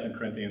over to 2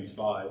 Corinthians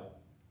 5.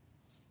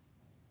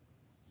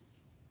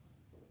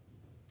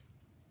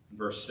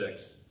 Verse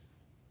 6.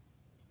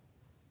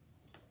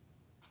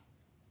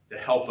 To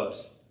help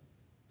us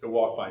to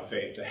walk by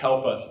faith, to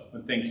help us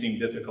when things seem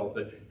difficult,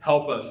 to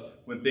help us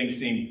when things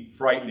seem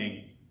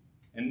frightening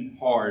and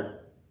hard.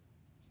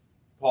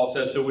 Paul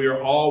says, so we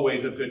are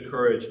always of good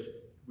courage.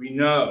 We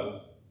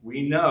know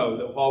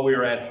that while we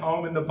are at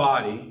home in the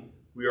body,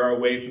 we are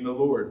away from the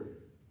Lord.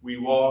 We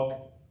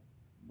walk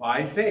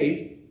by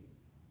faith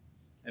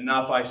and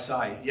not by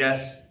sight.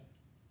 Yes,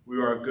 we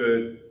are of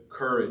good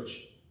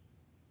courage.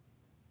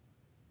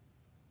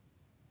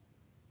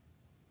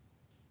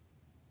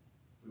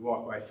 We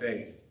walk by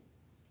faith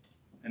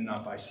and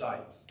not by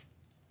sight.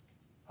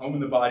 Home in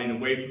the body and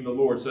away from the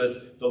Lord. So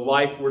that's the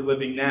life we're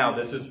living now.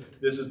 This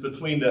is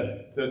between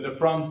the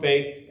from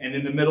faith and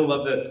in the middle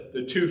of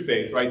the to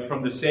faith, right?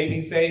 From the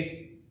saving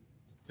faith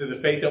to the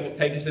faith that will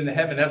take us into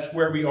heaven. That's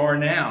where we are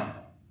now,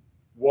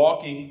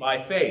 walking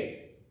by faith.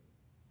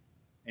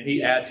 And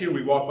he adds here,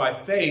 we walk by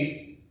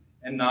faith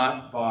and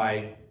not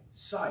by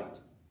sight.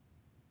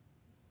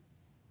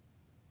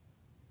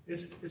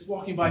 It's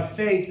walking by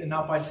faith and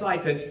not by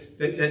sight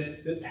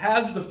that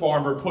has the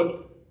farmer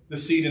put the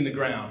seed in the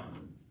ground.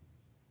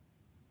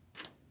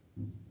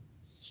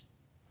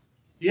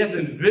 He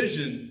hasn't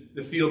envisioned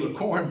the field of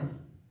corn.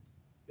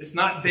 It's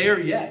not there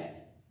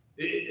yet.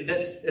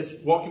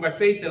 It's walking by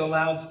faith that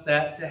allows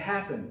that to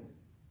happen.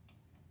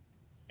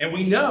 And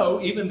we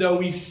know, even though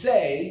we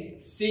say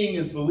seeing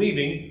is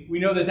believing, we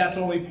know that that's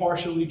only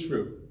partially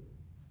true.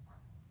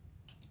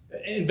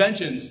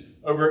 Inventions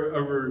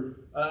over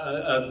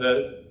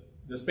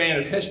the span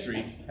of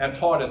history have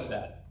taught us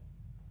that.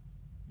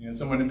 You know,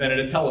 someone invented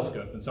a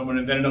telescope, and someone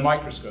invented a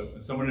microscope,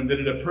 and someone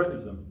invented a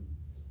prism.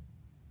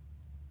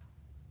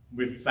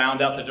 We've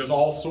found out that there's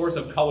all sorts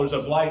of colors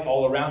of light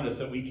all around us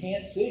that we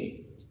can't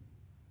see.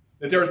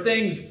 That there are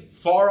things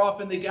far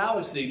off in the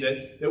galaxy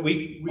that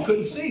we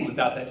couldn't see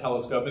without that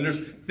telescope. And there's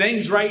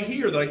things right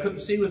here that I couldn't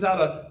see without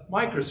a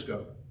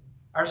microscope.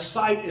 Our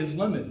sight is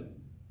limited.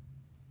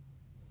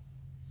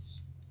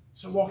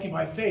 So walking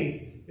by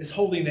faith is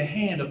holding the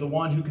hand of the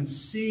one who can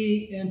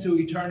see into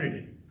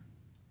eternity.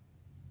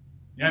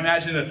 You know,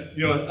 imagine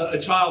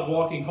a child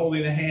walking,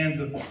 holding the hands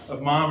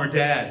of mom or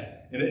dad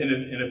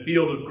in a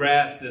field of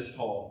grass this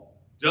tall,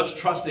 just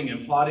trusting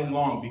and plodding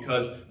along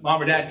because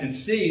mom or dad can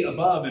see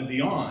above and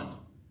beyond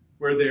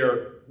where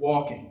they're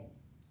walking.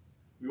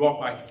 We walk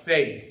by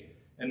faith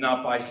and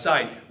not by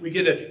sight. We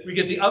get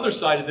the other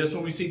side of this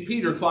when we see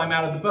Peter climb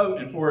out of the boat,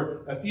 and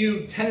for a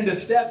few tentative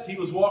steps he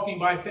was walking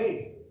by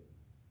faith.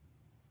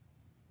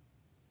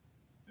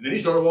 And then he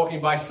started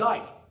walking by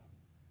sight.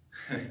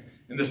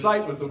 And the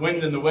sight was the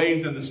wind and the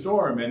waves and the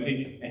storm, and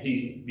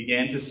he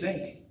began to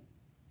sink.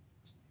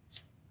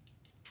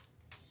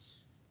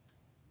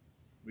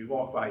 We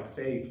walk by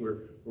faith. We're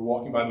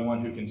walking by the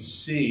one who can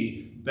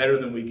see better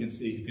than we can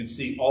see, who can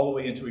see all the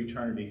way into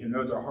eternity, who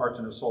knows our hearts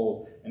and our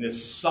souls, and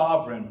is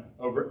sovereign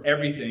over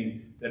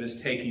everything that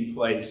is taking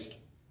place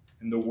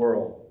in the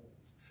world.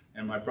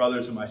 And my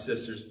brothers and my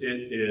sisters,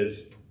 it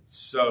is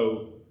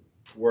so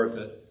worth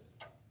it.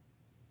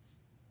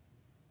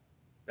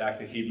 Back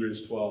to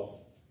Hebrews 12,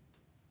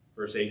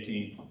 verse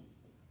 18.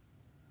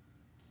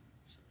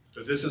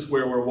 Because this is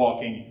where we're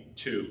walking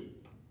to.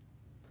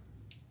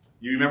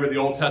 You remember the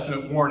Old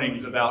Testament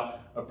warnings about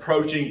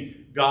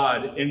approaching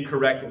God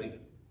incorrectly.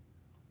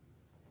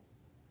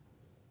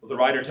 Well, the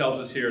writer tells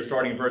us here,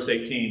 starting in verse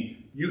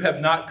 18, you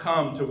have not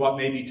come to what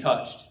may be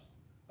touched,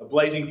 a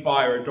blazing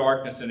fire, a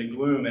darkness, and a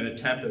gloom, and a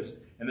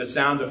tempest, and the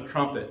sound of a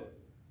trumpet,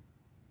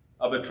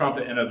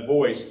 and a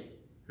voice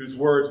whose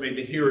words made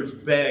the hearers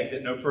beg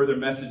that no further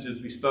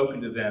messages be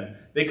spoken to them.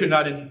 They could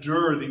not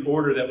endure the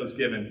order that was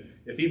given.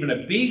 If even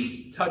a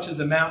beast touches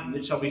the mountain,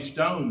 it shall be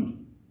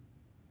stoned.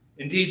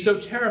 Indeed, so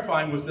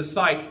terrifying was the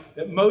sight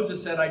that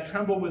Moses said, I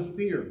tremble with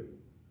fear.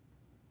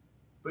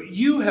 But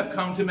you have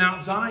come to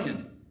Mount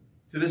Zion,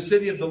 to the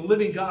city of the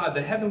living God,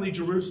 the heavenly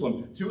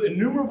Jerusalem, to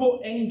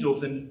innumerable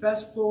angels in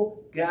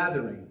festal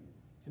gathering,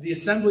 to the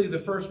assembly of the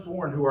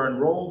firstborn who are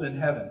enrolled in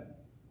heaven,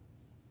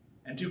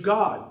 and to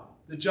God,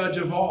 the judge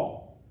of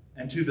all,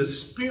 and to the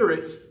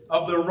spirits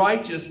of the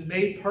righteous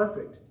made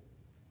perfect,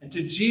 and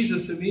to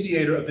Jesus, the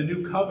mediator of the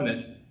new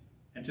covenant,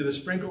 and to the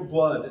sprinkled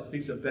blood that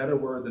speaks a better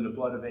word than the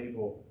blood of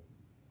Abel.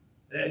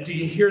 Do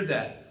you hear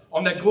that?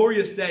 On that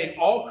glorious day,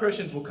 all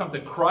Christians will come to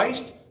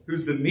Christ,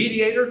 who's the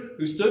mediator,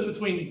 who stood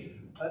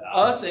between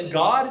us and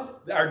God,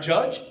 our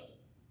judge.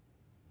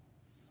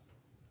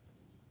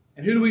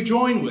 And who do we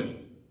join with?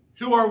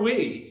 Who are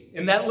we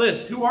in that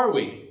list? Who are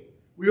we?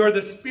 We are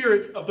the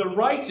spirits of the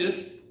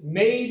righteous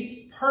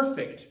made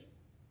perfect.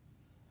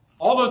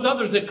 All those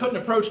others that couldn't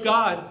approach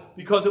God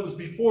because it was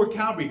before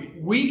Calvary,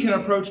 we can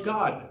approach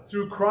God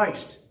through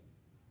Christ.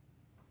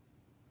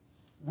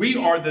 We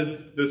are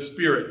the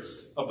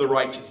spirits of the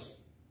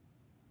righteous.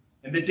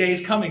 And the day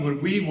is coming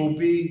when we will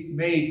be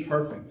made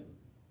perfect.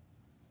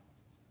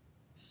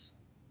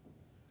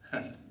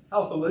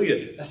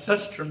 Hallelujah. That's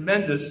such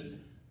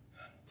tremendous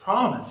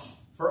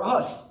promise for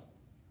us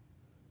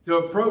to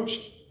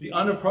approach the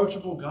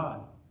unapproachable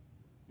God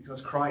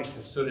because Christ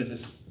has stood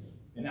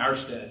in our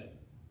stead.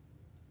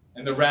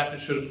 And the wrath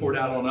that should have poured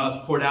out on us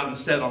poured out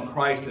instead on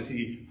Christ as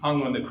he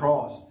hung on the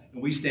cross.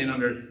 And we stand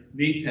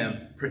underneath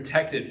him,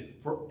 protected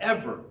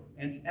forever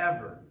and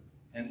ever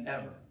and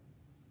ever.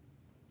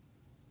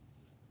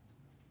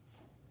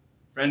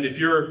 Friend, if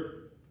you're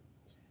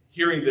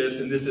hearing this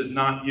and this is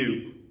not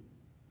you,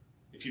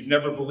 if you've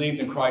never believed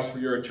in Christ for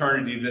your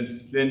eternity,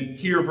 then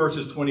hear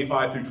verses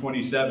 25 through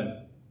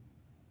 27.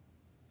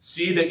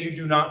 See that you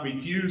do not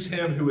refuse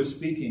him who is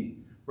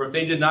speaking. For if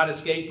they did not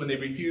escape when they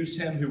refused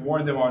him who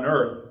warned them on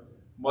earth,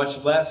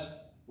 much less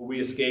will we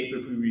escape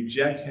if we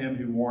reject him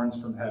who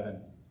warns from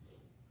heaven.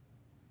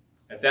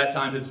 At that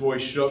time his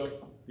voice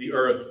shook the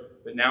earth,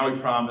 but now he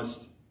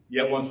promised,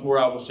 yet once more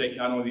I will shake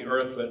not only the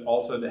earth, but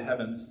also the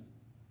heavens.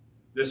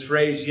 This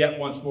phrase, yet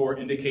once more,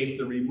 indicates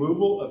the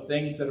removal of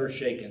things that are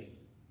shaken.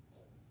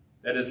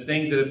 That is,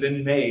 things that have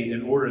been made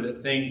in order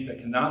that things that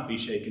cannot be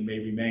shaken may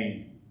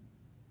remain.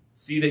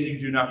 See that you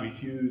do not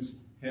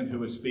refuse him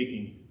who is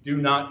speaking. Do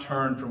not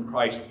turn from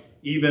Christ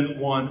even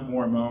one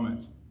more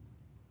moment.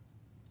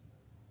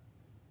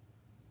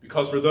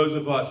 because for those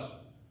of us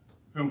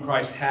whom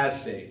Christ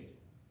has saved,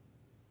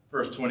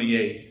 verse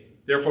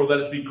 28, therefore let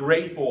us be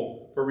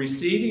grateful for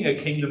receiving a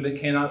kingdom that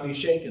cannot be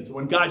shaken. So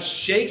when God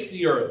shakes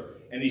the earth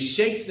and he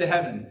shakes the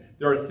heaven,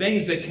 there are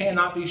things that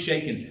cannot be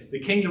shaken. The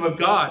kingdom of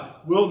God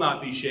will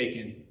not be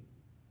shaken.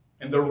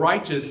 And the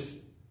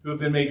righteous who have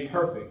been made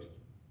perfect,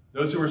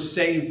 those who are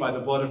saved by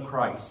the blood of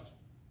Christ,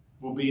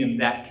 will be in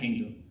that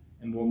kingdom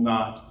and will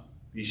not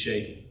be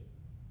shaken.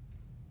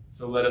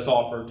 So let us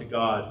offer to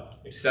God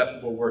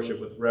acceptable worship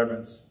with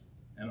reverence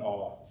and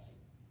awe.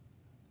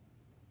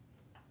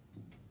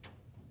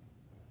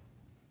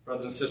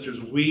 Brothers and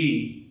sisters,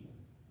 we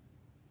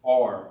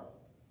are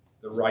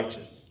the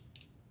righteous.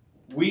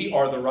 We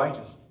are the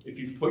righteous. If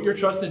you've put your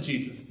trust in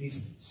Jesus, if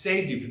he's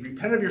saved you, if you've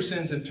repented of your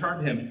sins and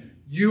turned to him,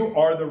 you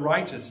are the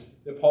righteous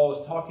that Paul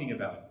is talking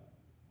about.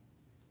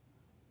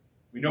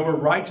 We know we're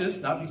righteous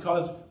not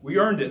because we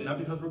earned it, not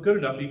because we're good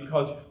enough, but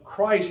because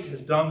Christ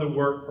has done the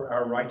work for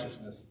our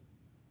righteousness.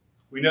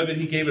 We know that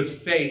he gave us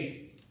faith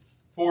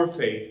for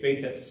faith,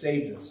 faith that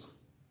saved us,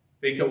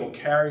 faith that will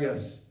carry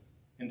us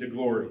into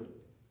glory,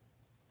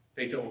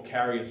 faith that will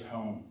carry us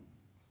home.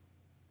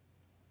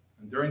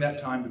 And during that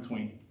time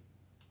between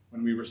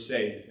when we were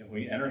saved and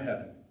we enter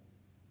heaven,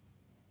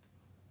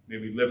 may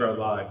we live our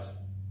lives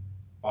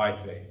by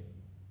faith.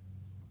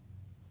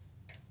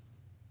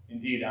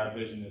 Indeed, our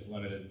vision is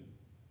limited.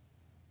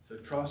 So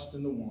trust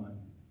in the one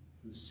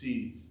who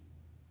sees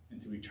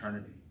into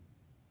eternity.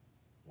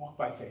 Walk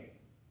by faith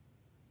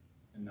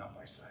and not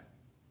by sight.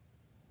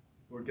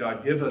 Lord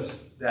God, give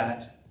us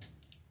that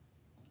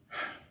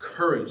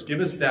courage.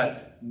 Give us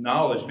that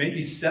knowledge.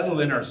 Maybe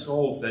settle in our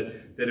souls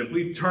that if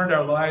we've turned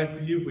our life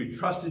to you, if we've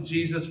trusted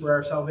Jesus for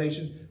our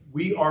salvation,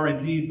 we are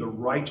indeed the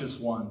righteous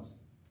ones.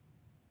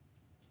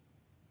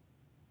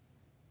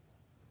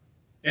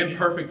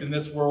 Imperfect in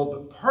this world,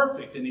 but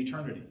perfect in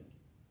eternity.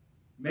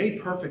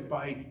 Made perfect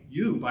by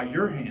you, by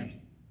your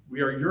hand. We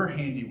are your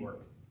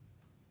handiwork.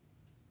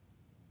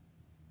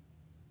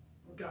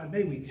 Oh God,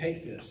 may we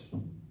take this.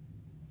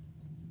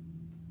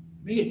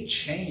 May it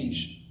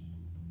change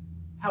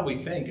how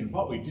we think and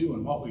what we do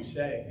and what we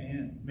say.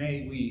 And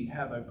may we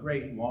have a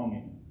great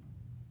longing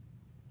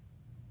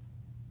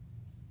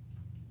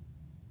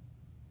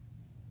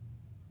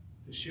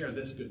to share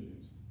this good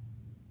news.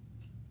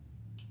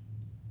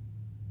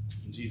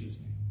 In Jesus'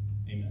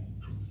 name, amen.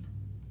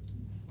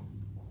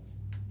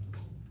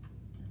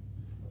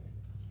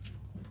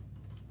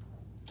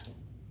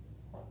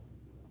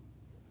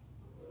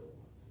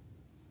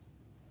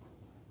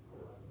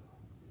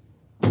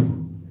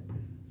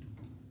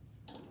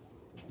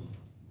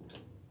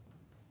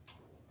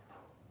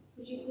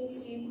 Would you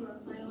please stand for our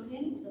final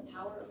hymn, The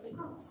Power of the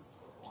Cross?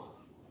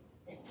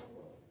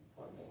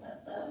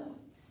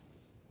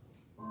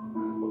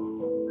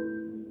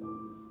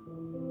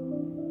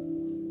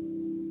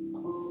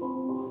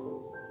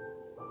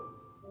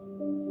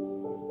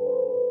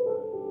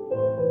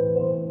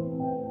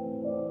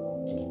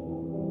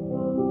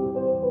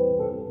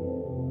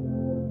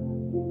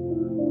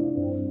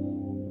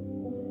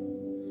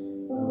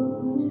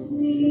 Oh, to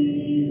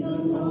see the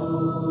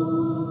dawn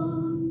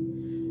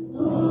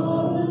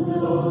of the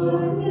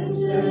darkest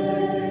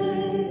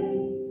day,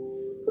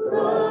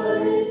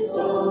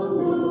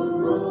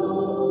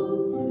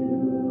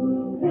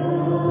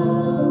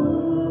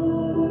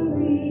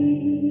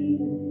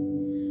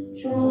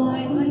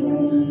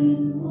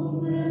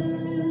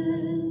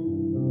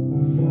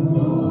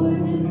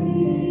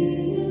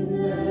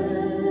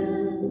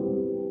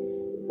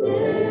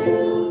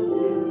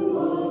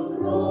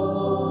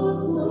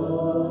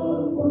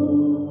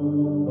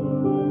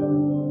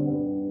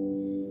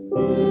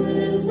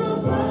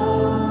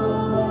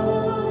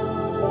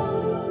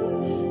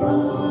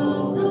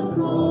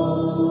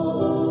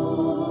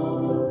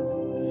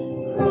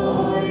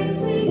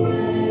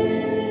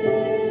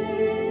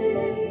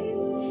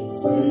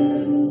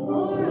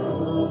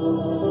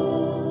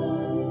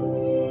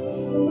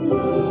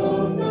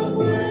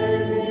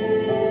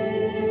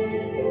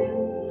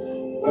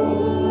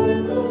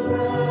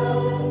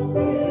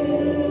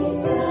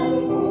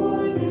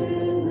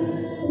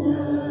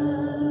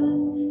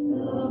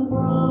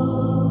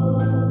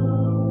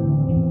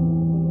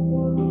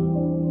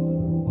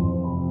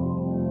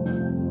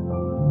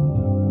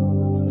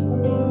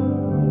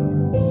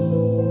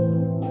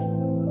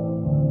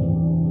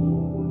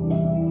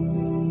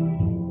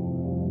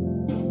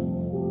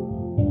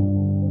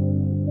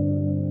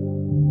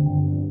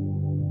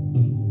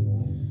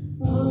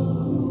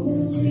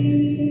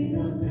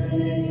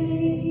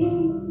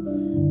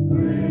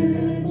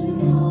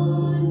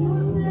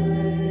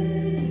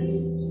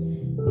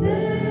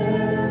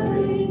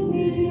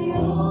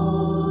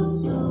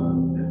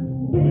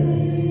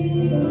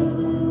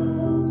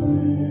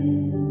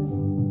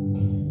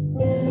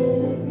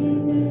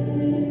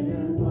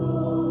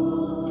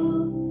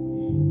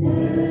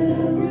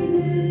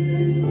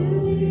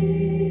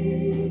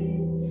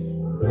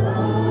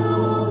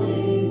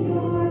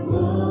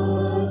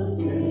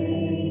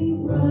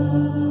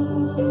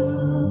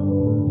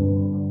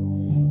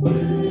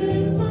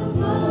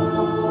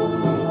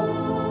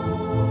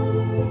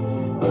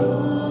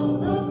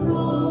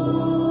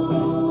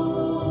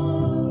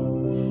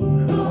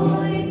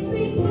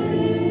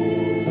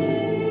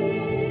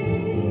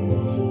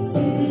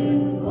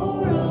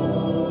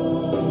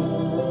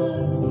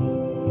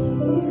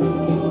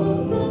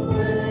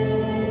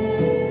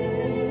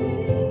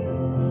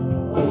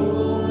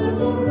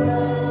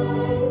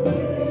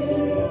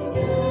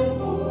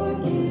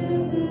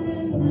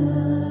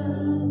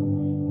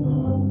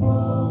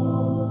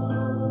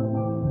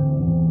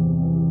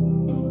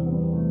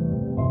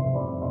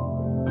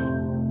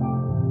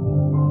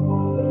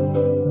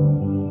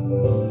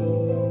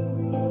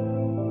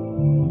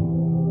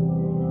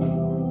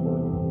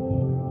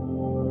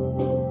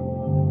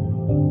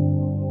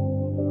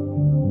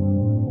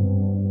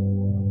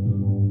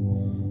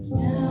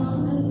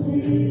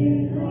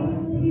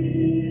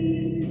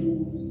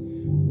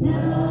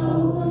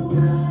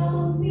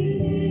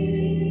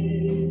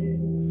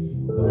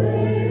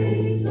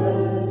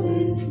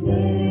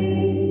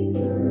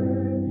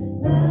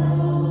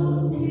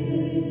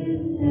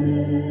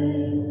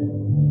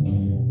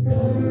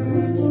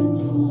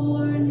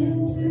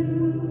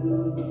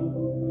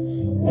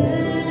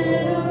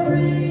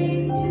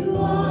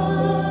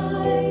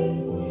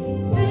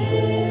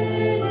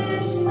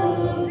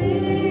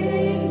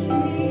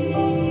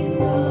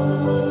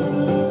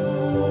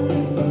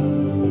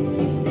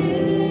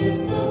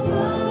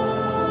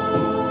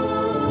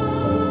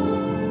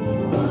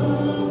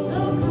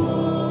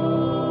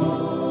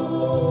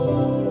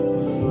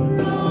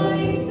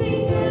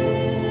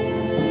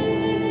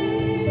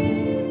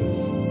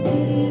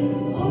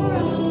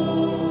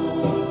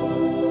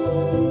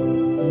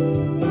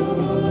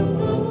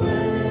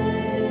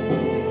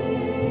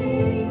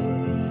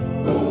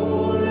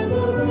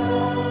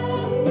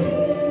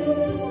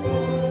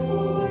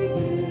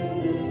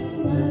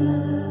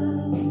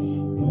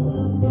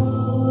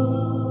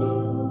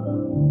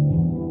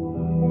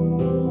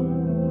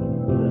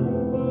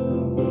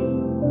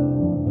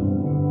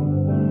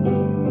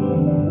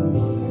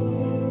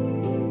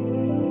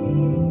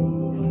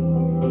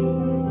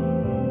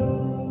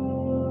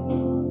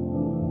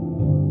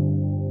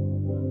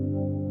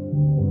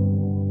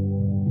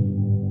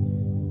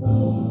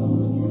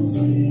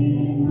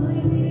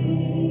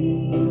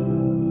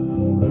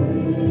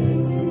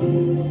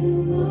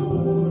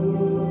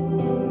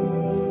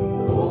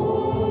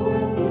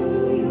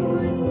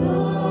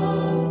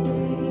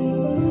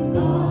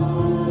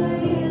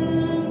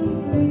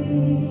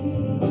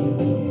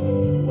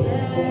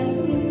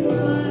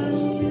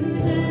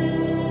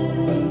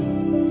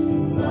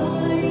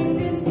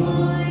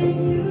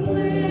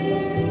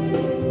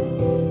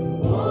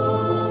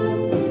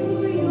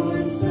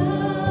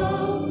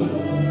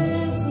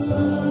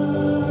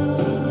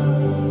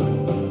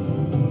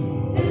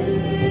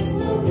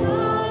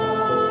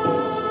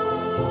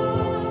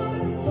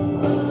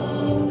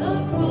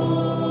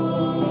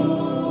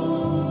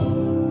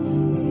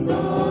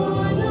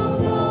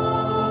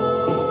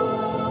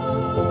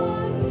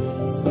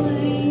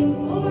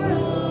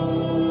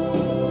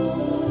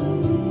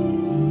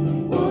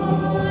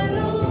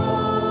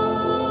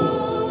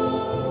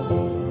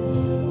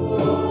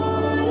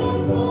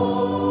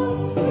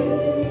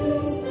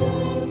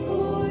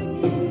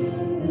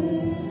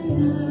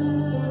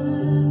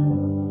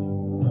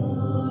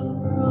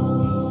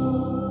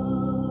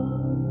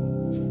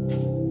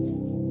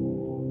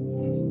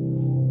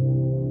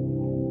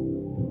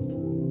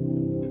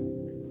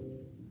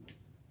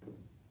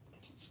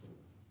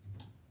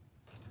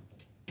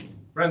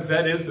 Friends,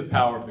 that is the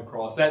power of the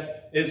cross.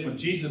 That is when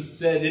Jesus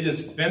said, "It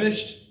is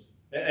finished."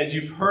 As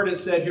you've heard it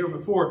said here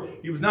before,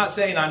 he was not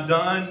saying, "I'm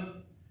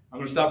done. I'm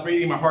going to stop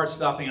breathing. My heart's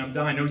stopping. I'm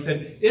dying." No, he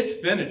said, "It's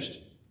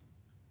finished.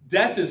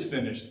 Death is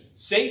finished.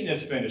 Satan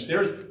is finished.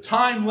 There's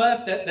time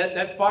left.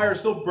 That fire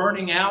is still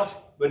burning out,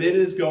 but it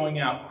is going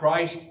out.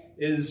 Christ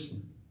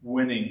is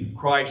winning.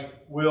 Christ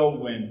will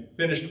win.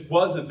 Finished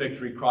was a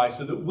victory cry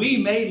so that we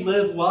may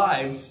live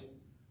lives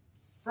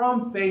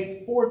from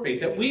faith for faith,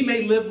 that we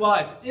may live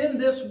lives in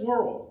this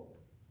world.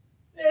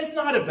 It's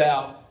not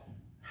about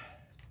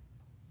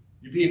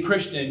you be a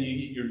Christian,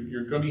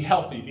 you're going to be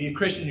healthy. Be a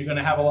Christian, you're going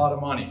to have a lot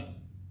of money.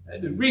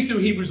 Read through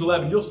Hebrews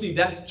 11, you'll see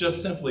that's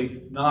just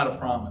simply not a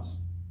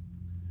promise.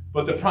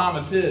 But the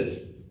promise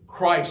is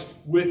Christ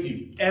with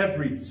you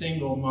every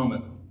single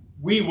moment.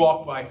 We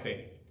walk by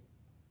faith,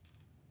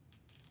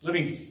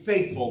 living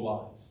faithful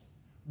lives,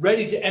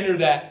 ready to enter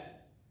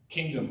that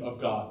kingdom of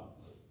God,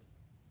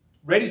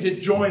 ready to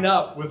join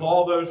up with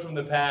all those from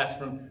the past,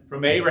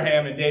 from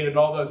Abraham and David and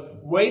all those,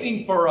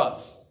 waiting for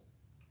us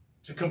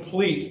to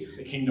complete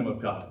the kingdom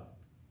of God.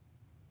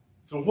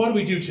 So what do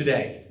we do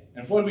today?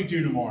 And what do we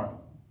do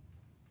tomorrow?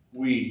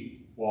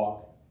 We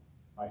walk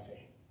by faith.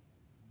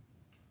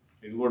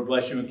 May the Lord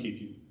bless you and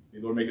keep you. May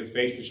the Lord make his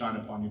face to shine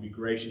upon you, be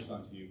gracious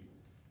unto you.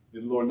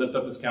 May the Lord lift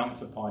up his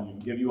countenance upon you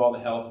and give you all the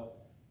health,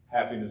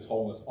 happiness,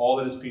 wholeness, all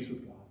that is peace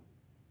with God.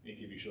 May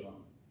he give you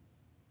shalom.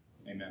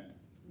 Amen.